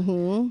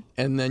circle,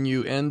 and then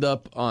you end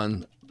up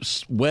on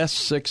West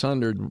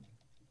 600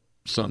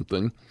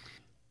 something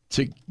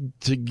to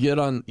get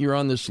on. You're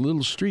on this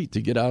little street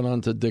to get out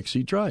onto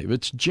Dixie Drive.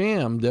 It's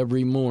jammed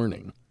every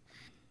morning.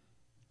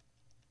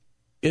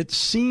 It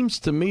seems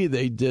to me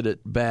they did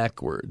it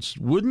backwards.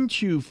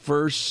 Wouldn't you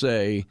first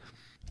say,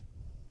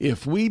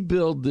 if we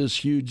build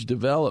this huge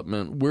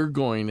development, we're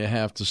going to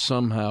have to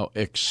somehow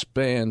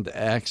expand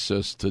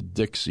access to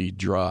Dixie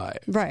Drive?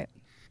 Right.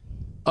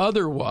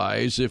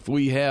 Otherwise, if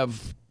we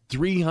have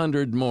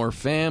 300 more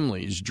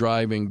families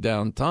driving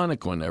down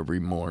Tonnequin every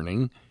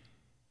morning,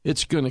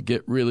 it's going to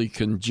get really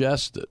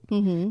congested.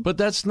 But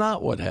that's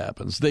not what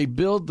happens. They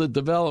build the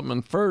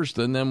development first,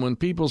 and then when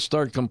people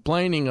start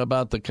complaining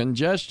about the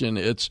congestion,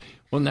 it's,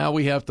 well, now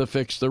we have to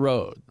fix the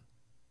road.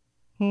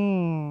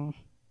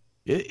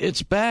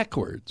 It's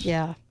backwards.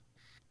 Yeah.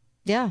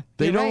 Yeah.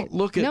 They don't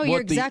look at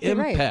what the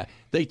impact. Right.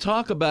 They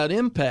talk about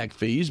impact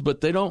fees,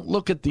 but they don't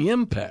look at the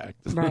impact.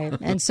 Right.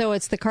 And so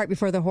it's the cart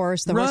before the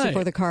horse, the horse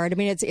before the cart. I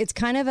mean, it's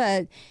kind of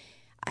a,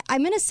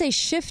 I'm going to say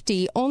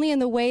shifty, only in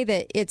the way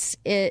that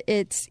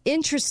it's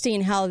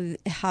interesting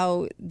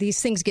how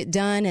these things get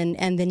done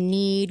and the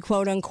need,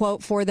 quote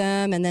unquote, for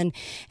them, and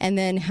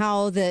then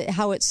how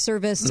it's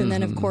serviced, and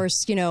then of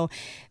course,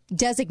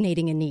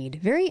 designating a need.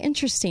 Very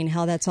interesting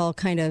how that's all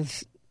kind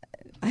of.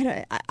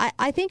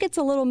 I think it's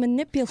a little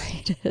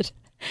manipulated.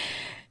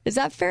 Is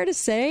that fair to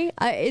say?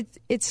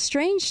 It's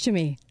strange to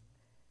me.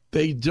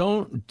 They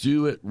don't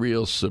do it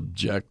real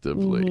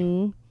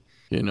subjectively.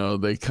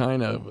 They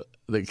kind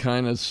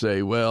of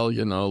say, well,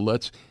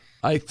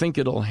 I think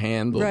it'll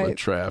handle the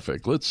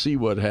traffic. Let's see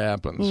what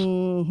happens.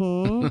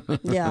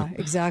 Yeah,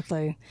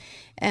 exactly.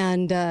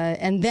 And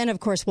then, of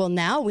course, well,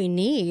 now we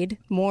need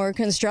more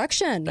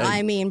construction.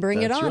 I mean,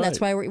 bring it on. Right. That's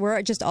why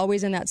we're just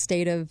always in that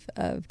state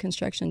of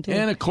construction, too.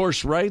 And, of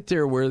course, right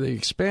there where the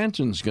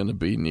expansion's going to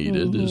be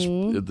needed is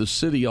the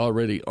city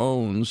already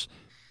owns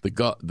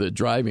the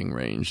driving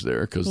range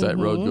there, because that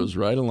road goes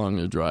right along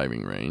the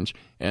driving range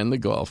and the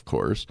golf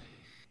course.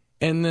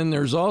 And then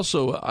there's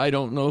also, I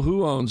don't know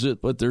who owns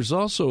it, but there's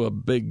also a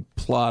big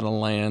plot of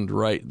land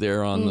right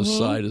there on the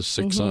side of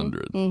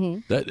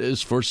 600 that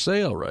is for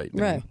sale right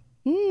now. Right.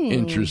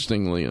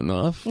 Interestingly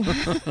enough.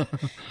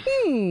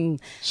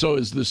 So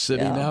is the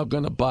city now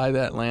going to buy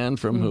that land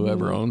from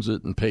whoever owns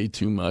it and pay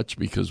too much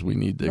because we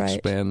need to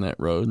expand that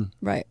road?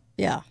 Right.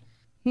 Yeah.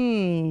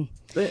 I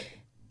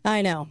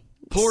know.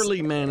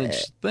 Poorly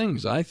managed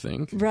things, I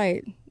think.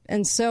 Right.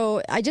 And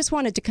so I just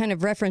wanted to kind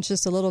of reference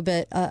just a little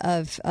bit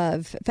of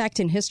fact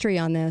and history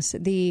on this.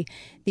 The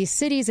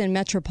Cities and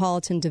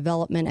Metropolitan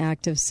Development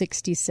Act of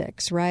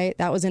 1966, right?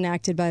 That was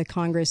enacted by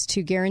Congress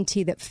to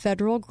guarantee that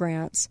federal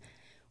grants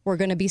were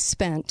going to be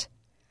spent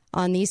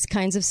on these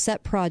kinds of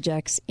set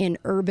projects in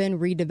urban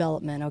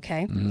redevelopment,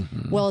 okay?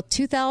 Well,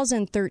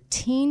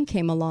 2013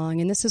 came along,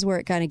 and this is where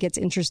it kind of gets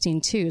interesting,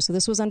 too. So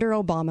this was under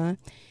Obama.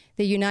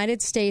 The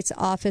United States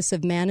Office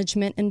of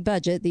Management and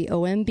Budget, the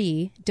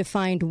OMB,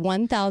 defined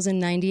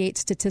 1,098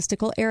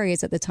 statistical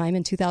areas at the time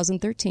in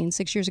 2013,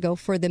 6 years ago,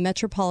 for the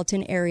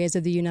metropolitan areas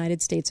of the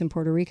United States and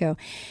Puerto Rico.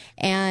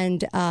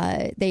 And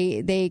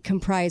they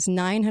comprise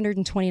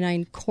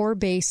 929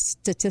 core-based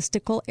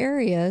statistical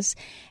areas.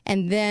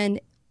 And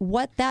then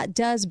what that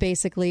does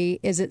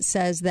basically is it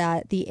says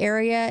that the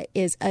area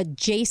is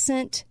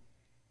adjacent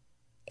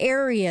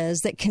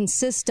areas that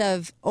consist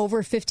of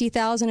over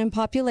 50,000 in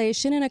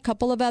population and a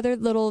couple of other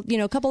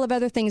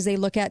things they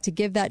look at to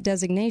give that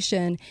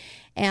designation,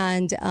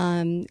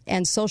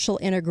 and social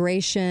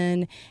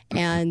integration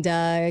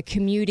and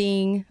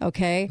commuting,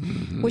 okay,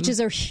 which is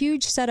a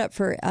huge setup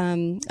for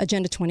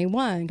Agenda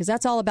 21, because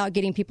that's all about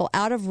getting people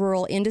out of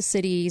rural into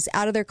cities,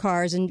 out of their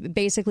cars, and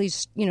basically,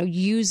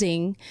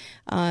 using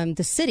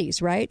the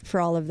cities, right,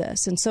 for all of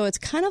this. And so it's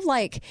kind of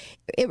like,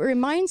 it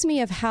reminds me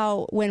of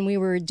how when we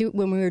were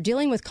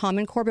dealing with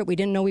Common Core, but we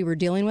didn't know we were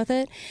dealing with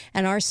it,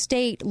 and our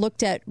state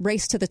looked at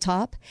Race to the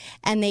Top,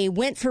 and they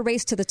went for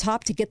Race to the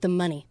Top to get the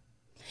money.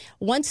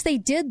 Once they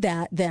did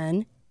that,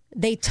 then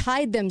they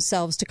tied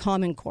themselves to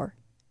Common Core,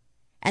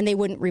 and they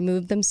wouldn't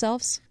remove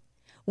themselves.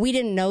 We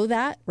didn't know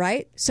that,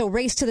 right? So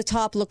Race to the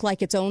Top looked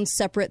like its own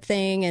separate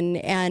thing,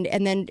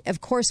 and then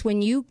of course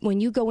when you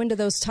go into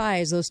those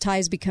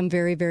ties become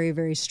very, very,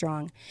 very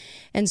strong,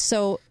 and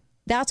so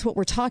that's what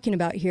we're talking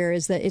about here.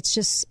 Is that it's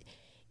just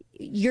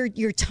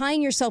you're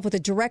tying yourself with a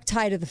direct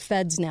tie to the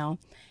feds now,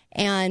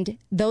 and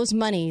those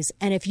monies,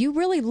 and if you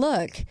really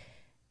look,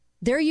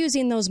 they're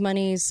using those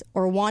monies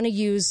or want to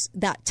use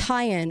that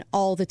tie-in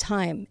all the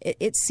time.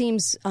 It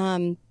seems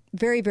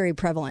very, very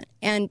prevalent.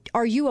 And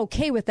are you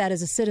okay with that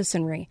as a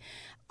citizenry?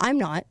 I'm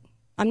not.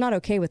 I'm not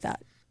okay with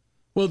that.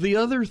 Well, the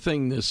other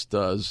thing this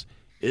does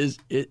is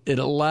it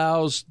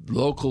allows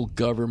local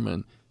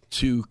government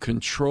to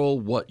control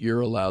what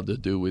you're allowed to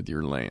do with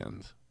your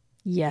land.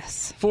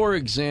 Yes. For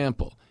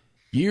example,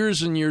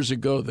 years and years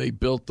ago, they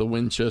built the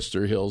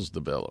Winchester Hills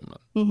development.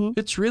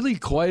 It's really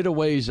quite a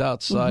ways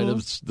outside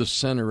of the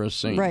center of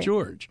St.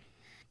 George.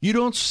 You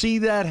don't see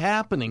that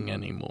happening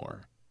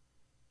anymore.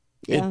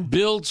 Yeah. It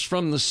builds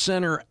from the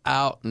center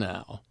out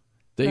now.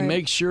 They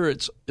make sure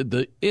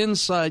the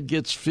inside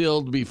gets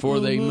filled before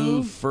they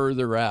move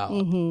further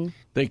out.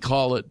 They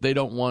call it, they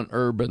don't want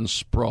urban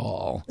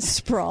sprawl.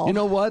 Sprawl. You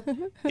know what?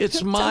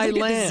 It's my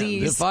land.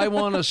 If I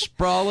want to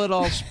sprawl it,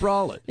 I'll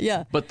sprawl it.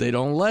 Yeah. But they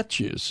don't let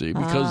you, see,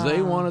 because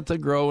they want it to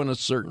grow in a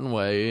certain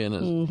way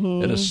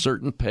and at a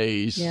certain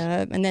pace.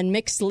 Yeah, and then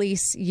mixed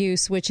lease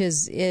use, which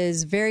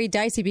is very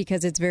dicey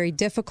because it's very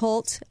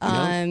difficult.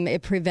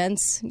 It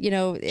prevents,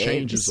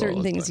 changes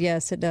certain things. Time.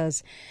 Yes, it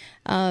does.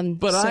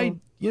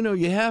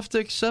 You have to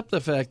accept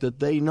the fact that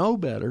they know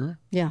better.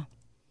 Yeah.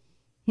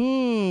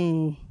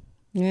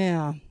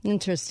 Yeah,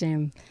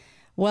 interesting.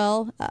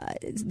 Well,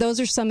 those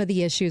are some of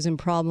the issues and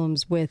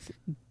problems with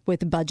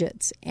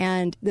budgets.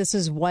 And this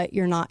is what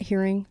you're not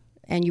hearing,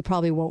 and you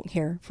probably won't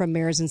hear from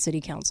mayors and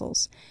city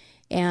councils.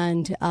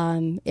 And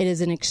it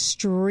is an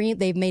extreme.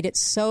 They've made it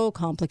so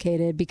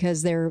complicated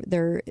because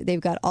they've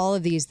got all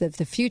of these the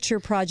future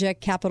project,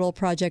 capital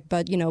project,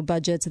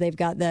 budgets. They've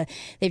got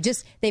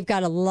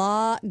a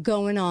lot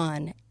going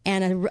on,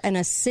 and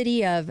a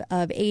city of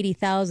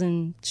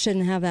 80,000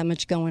 shouldn't have that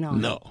much going on.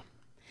 No,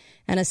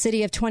 and a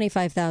city of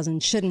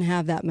 25,000 shouldn't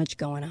have that much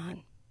going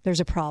on. There's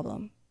a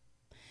problem.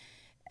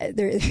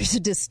 There's a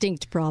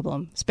distinct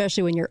problem,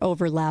 especially when you're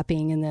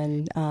overlapping and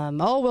then,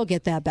 we'll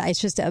get that back. It's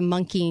just a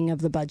monkeying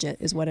of the budget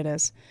is what it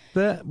is.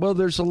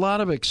 There's a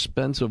lot of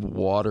expensive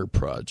water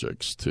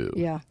projects, too.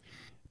 Yeah.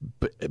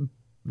 But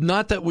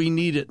not that we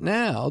need it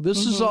now.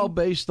 This is all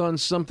based on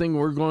something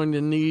we're going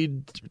to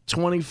need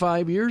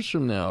 25 years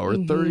from now or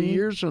 30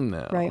 years from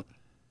now.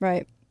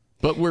 Right.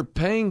 But we're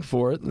paying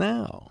for it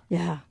now.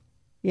 Yeah.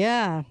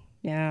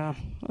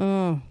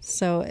 Oh,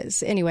 so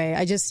anyway,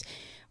 I just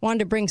wanted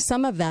to bring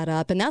some of that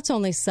up, and that's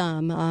only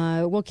some.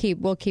 We'll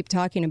keep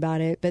talking about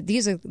it, but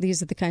these are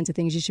the kinds of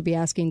things you should be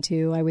asking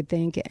too, I would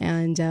think.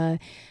 And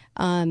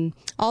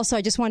also,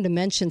 I just wanted to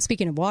mention,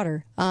 speaking of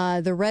water,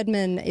 the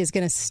Redmond is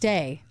going to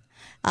stay.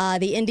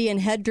 The Indian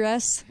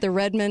headdress, the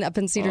Redmond up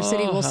in Cedar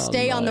City, will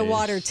stay on the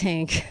water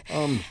tank.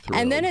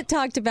 And then it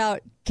talked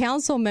about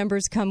council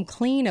members come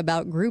clean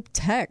about group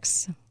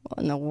texts.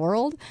 What in the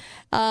world?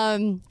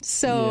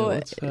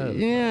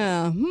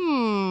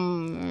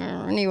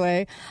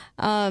 Anyway,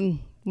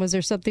 was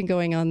there something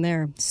going on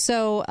there?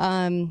 So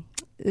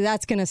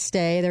that's going to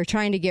stay. They're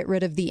trying to get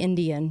rid of the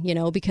Indian,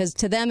 because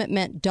to them it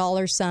meant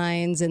dollar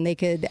signs, and they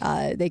could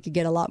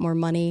get a lot more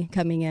money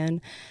coming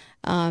in.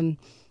 And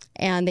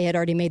they had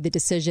already made the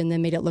decision,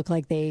 then made it look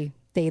like they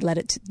let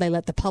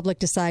the public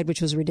decide,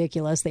 which was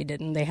ridiculous. They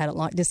didn't. They had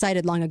it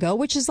decided long ago,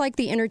 which is like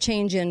the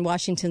interchange in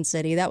Washington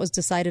City. That was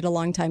decided a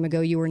long time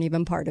ago. You weren't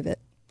even part of it.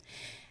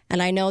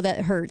 And I know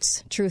that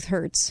hurts. Truth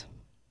hurts.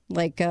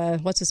 Like,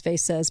 what's his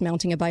face says,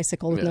 mounting a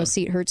bicycle with no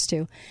seat hurts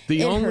too.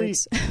 The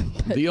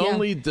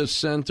only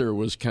dissenter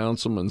was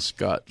Councilman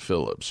Scott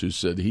Phillips, who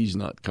said he's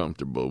not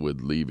comfortable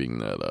with leaving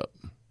that up.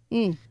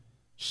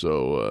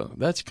 So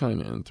that's kind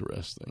of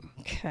interesting.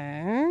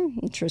 Okay,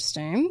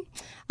 interesting.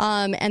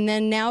 And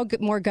then now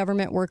more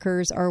government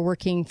workers are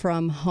working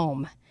from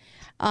home.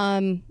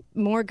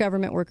 More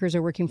government workers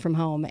are working from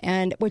home,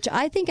 and which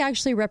I think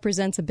actually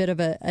represents a bit of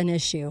an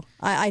issue.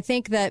 I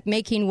think that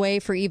making way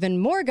for even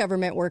more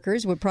government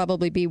workers would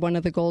probably be one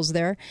of the goals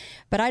there.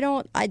 But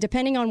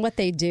depending on what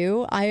they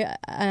do,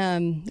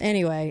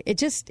 anyway, it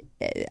just.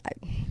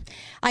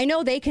 I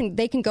know they can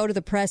go to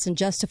the press and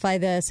justify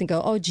this and go,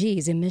 oh,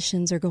 geez,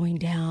 emissions are going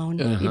down.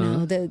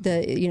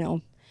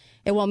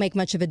 It won't make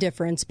much of a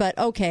difference, but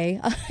okay.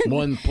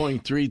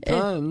 1.3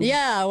 tons.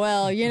 Yeah,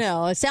 well,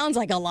 it sounds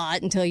like a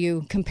lot until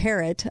you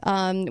compare it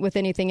with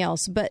anything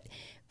else. But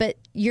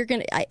you're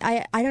gonna.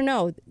 I don't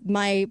know.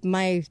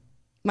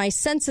 My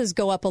senses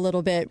go up a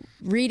little bit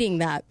reading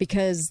that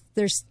because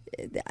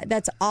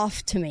that's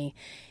off to me.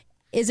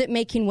 Is it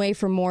making way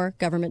for more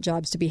government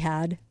jobs to be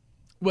had?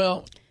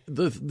 Well,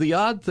 the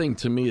odd thing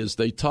to me is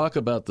they talk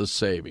about the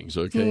savings,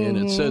 okay, and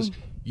it says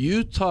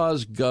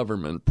Utah's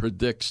government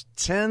predicts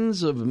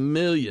tens of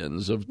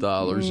millions of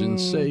dollars in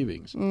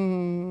savings.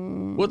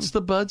 What's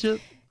the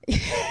budget?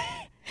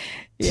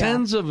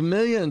 Tens of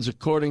millions,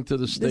 according to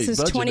the state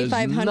budget,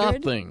 is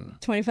nothing.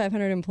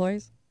 2,500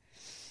 employees?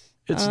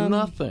 It's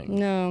nothing.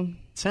 No.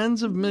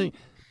 Tens of millions.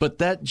 But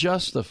that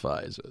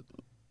justifies it.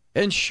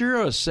 And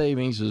sure, a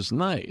savings is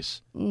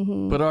nice,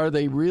 but are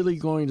they really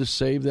going to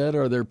save that?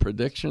 Are their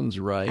predictions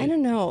right? I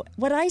don't know.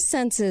 What I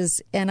sense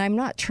is, and I'm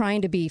not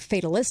trying to be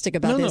fatalistic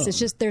about this, it's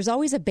just there's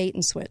always a bait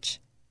and switch,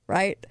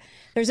 right?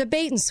 There's a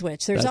bait and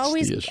switch. There's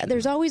always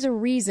a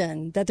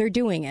reason that they're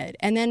doing it.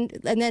 And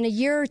then a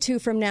year or two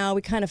from now,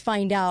 we kind of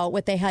find out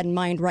what they had in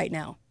mind right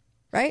now,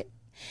 right?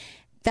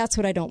 That's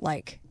what I don't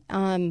like.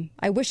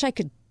 I wish I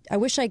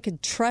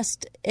could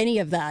trust any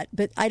of that,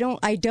 but I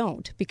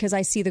don't because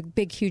I see the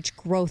big, huge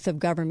growth of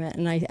government,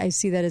 and I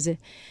see that as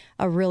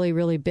a really,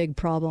 really big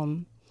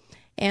problem.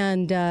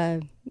 And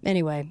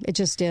anyway, it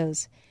just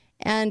is.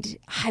 And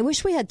I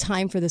wish we had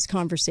time for this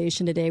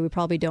conversation today. We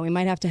probably don't. We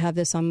might have to have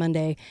this on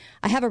Monday.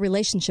 I have a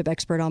relationship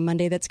expert on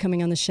Monday that's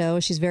coming on the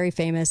show. She's very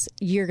famous.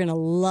 You're going to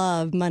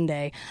love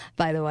Monday,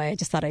 by the way. I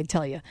just thought I'd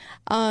tell you.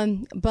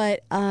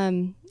 But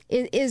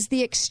is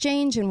the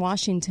exchange in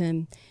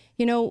Washington,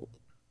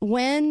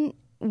 when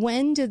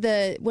do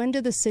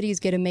the cities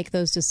get to make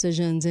those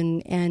decisions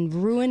and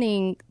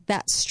ruining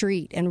that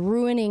street and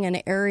ruining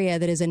an area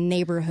that is a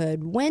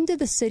neighborhood? When do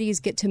the cities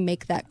get to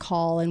make that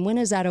call, and when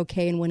is that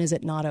okay and when is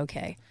it not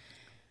okay?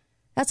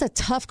 That's a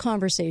tough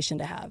conversation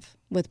to have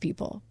with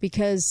people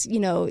because,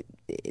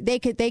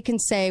 they can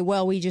say,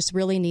 well, we just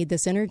really need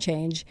this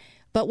interchange.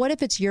 But what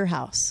if it's your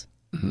house?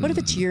 What if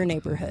it's your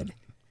neighborhood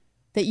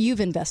that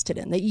you've invested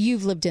in, that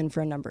you've lived in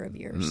for a number of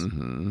years?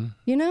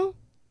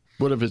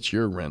 What if it's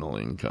your rental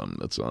income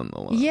that's on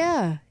the line?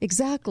 Yeah,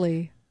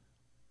 exactly.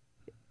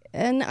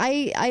 And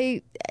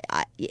I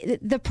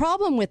the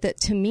problem with it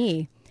to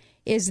me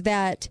is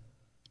that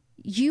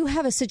you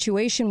have a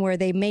situation where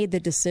they made the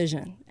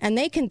decision, and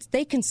they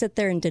can sit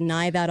there and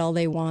deny that all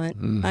they want.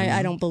 Mm-hmm.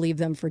 I don't believe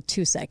them for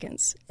 2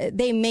 seconds.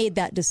 They made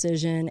that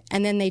decision,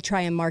 and then they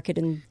try and market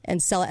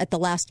and sell it at the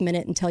last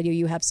minute and tell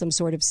you have some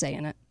sort of say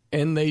in it.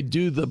 And they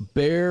do the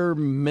bare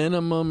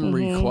minimum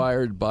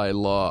required by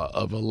law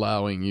of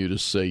allowing you to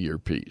say your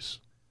piece.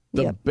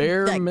 The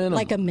bare minimum.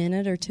 Like a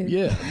minute or two?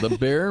 Yeah, the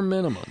bare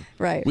minimum.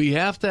 Right. We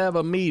have to have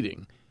a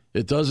meeting.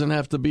 It doesn't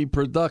have to be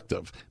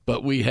productive,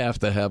 but we have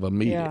to have a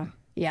meeting.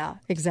 Yeah,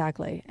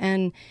 exactly.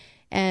 And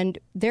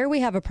there we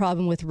have a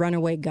problem with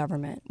runaway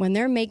government. When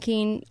they're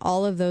making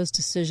all of those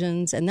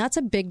decisions, and that's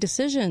a big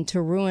decision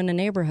to ruin a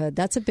neighborhood.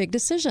 That's a big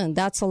decision.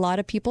 That's a lot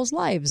of people's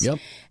lives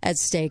at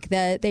stake,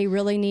 that they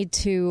really need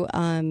to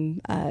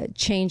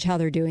change how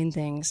they're doing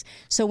things.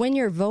 So when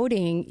you're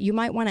voting, you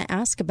might want to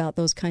ask about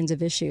those kinds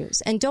of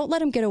issues. And don't let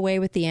them get away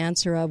with the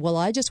answer of, well,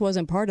 I just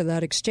wasn't part of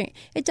that exchange.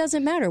 It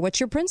doesn't matter. What's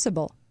your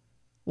principle?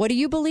 What do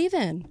you believe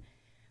in?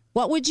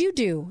 What would you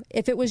do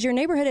if it was your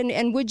neighborhood, and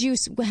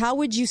how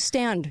would you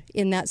stand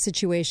in that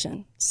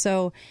situation?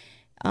 So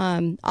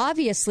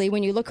obviously,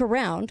 when you look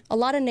around, a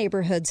lot of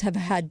neighborhoods have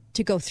had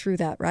to go through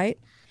that, right?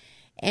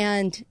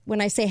 And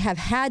when I say have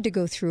had to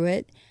go through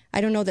it, I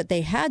don't know that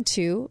they had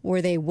to.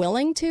 Were they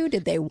willing to?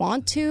 Did they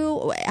want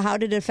to? How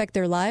did it affect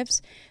their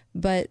lives?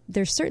 But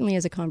there certainly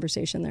is a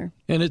conversation there.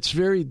 And it's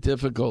very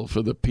difficult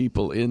for the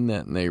people in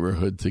that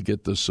neighborhood to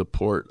get the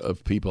support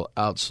of people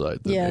outside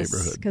the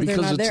neighborhood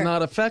because it's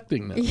not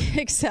affecting them.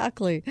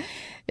 Exactly.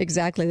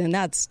 And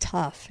that's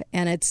tough.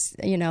 And it's,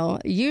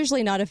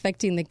 usually not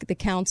affecting the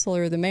council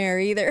or the mayor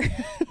either.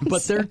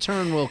 But their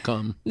turn will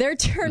come. Their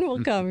turn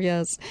will come,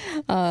 yes.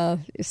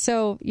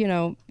 So,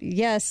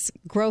 yes,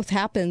 growth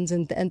happens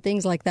and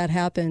things like that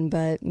happen.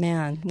 But,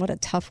 man, what a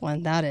tough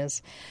one that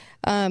is.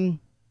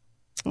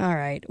 All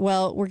right.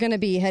 Well, we're going to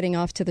be heading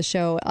off to the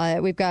show.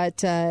 We've got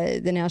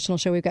the national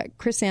show. We've got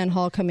Chris Ann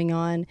Hall coming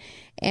on,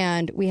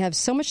 and we have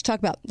so much to talk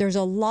about. There's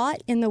a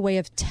lot in the way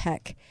of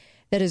tech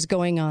that is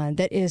going on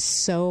that is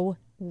so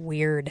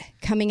weird.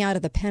 Coming out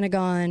of the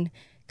Pentagon,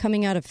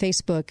 coming out of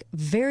Facebook,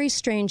 very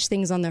strange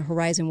things on the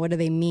horizon. What do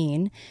they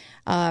mean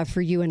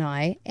for you and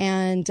I?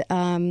 And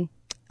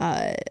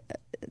there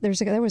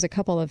was a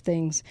couple of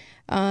things.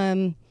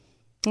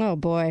 Oh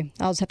boy,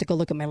 I'll just have to go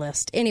look at my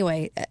list.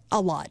 Anyway,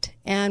 a lot,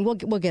 and we'll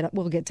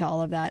get to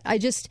all of that.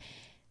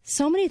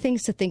 So many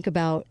things to think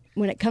about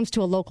when it comes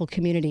to a local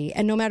community,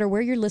 and no matter where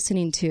you're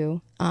listening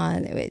to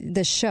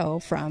this show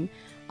from,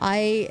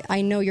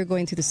 I know you're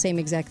going through the same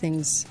exact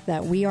things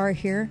that we are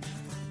here.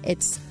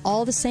 It's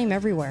all the same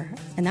everywhere,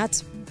 and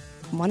that's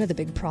one of the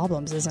big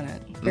problems, isn't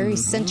it? Very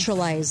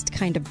centralized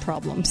kind of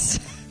problems.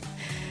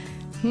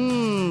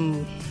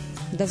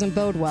 Doesn't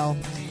bode well.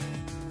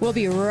 We'll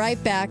be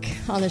right back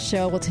on the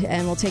show,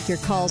 and we'll take your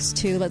calls,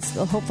 too.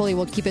 Hopefully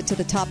we'll keep it to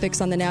the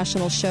topics on the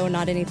national show,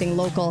 not anything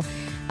local.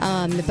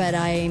 But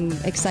I'm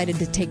excited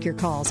to take your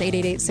calls.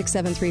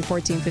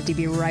 888-673-1450.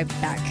 Be right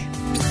back.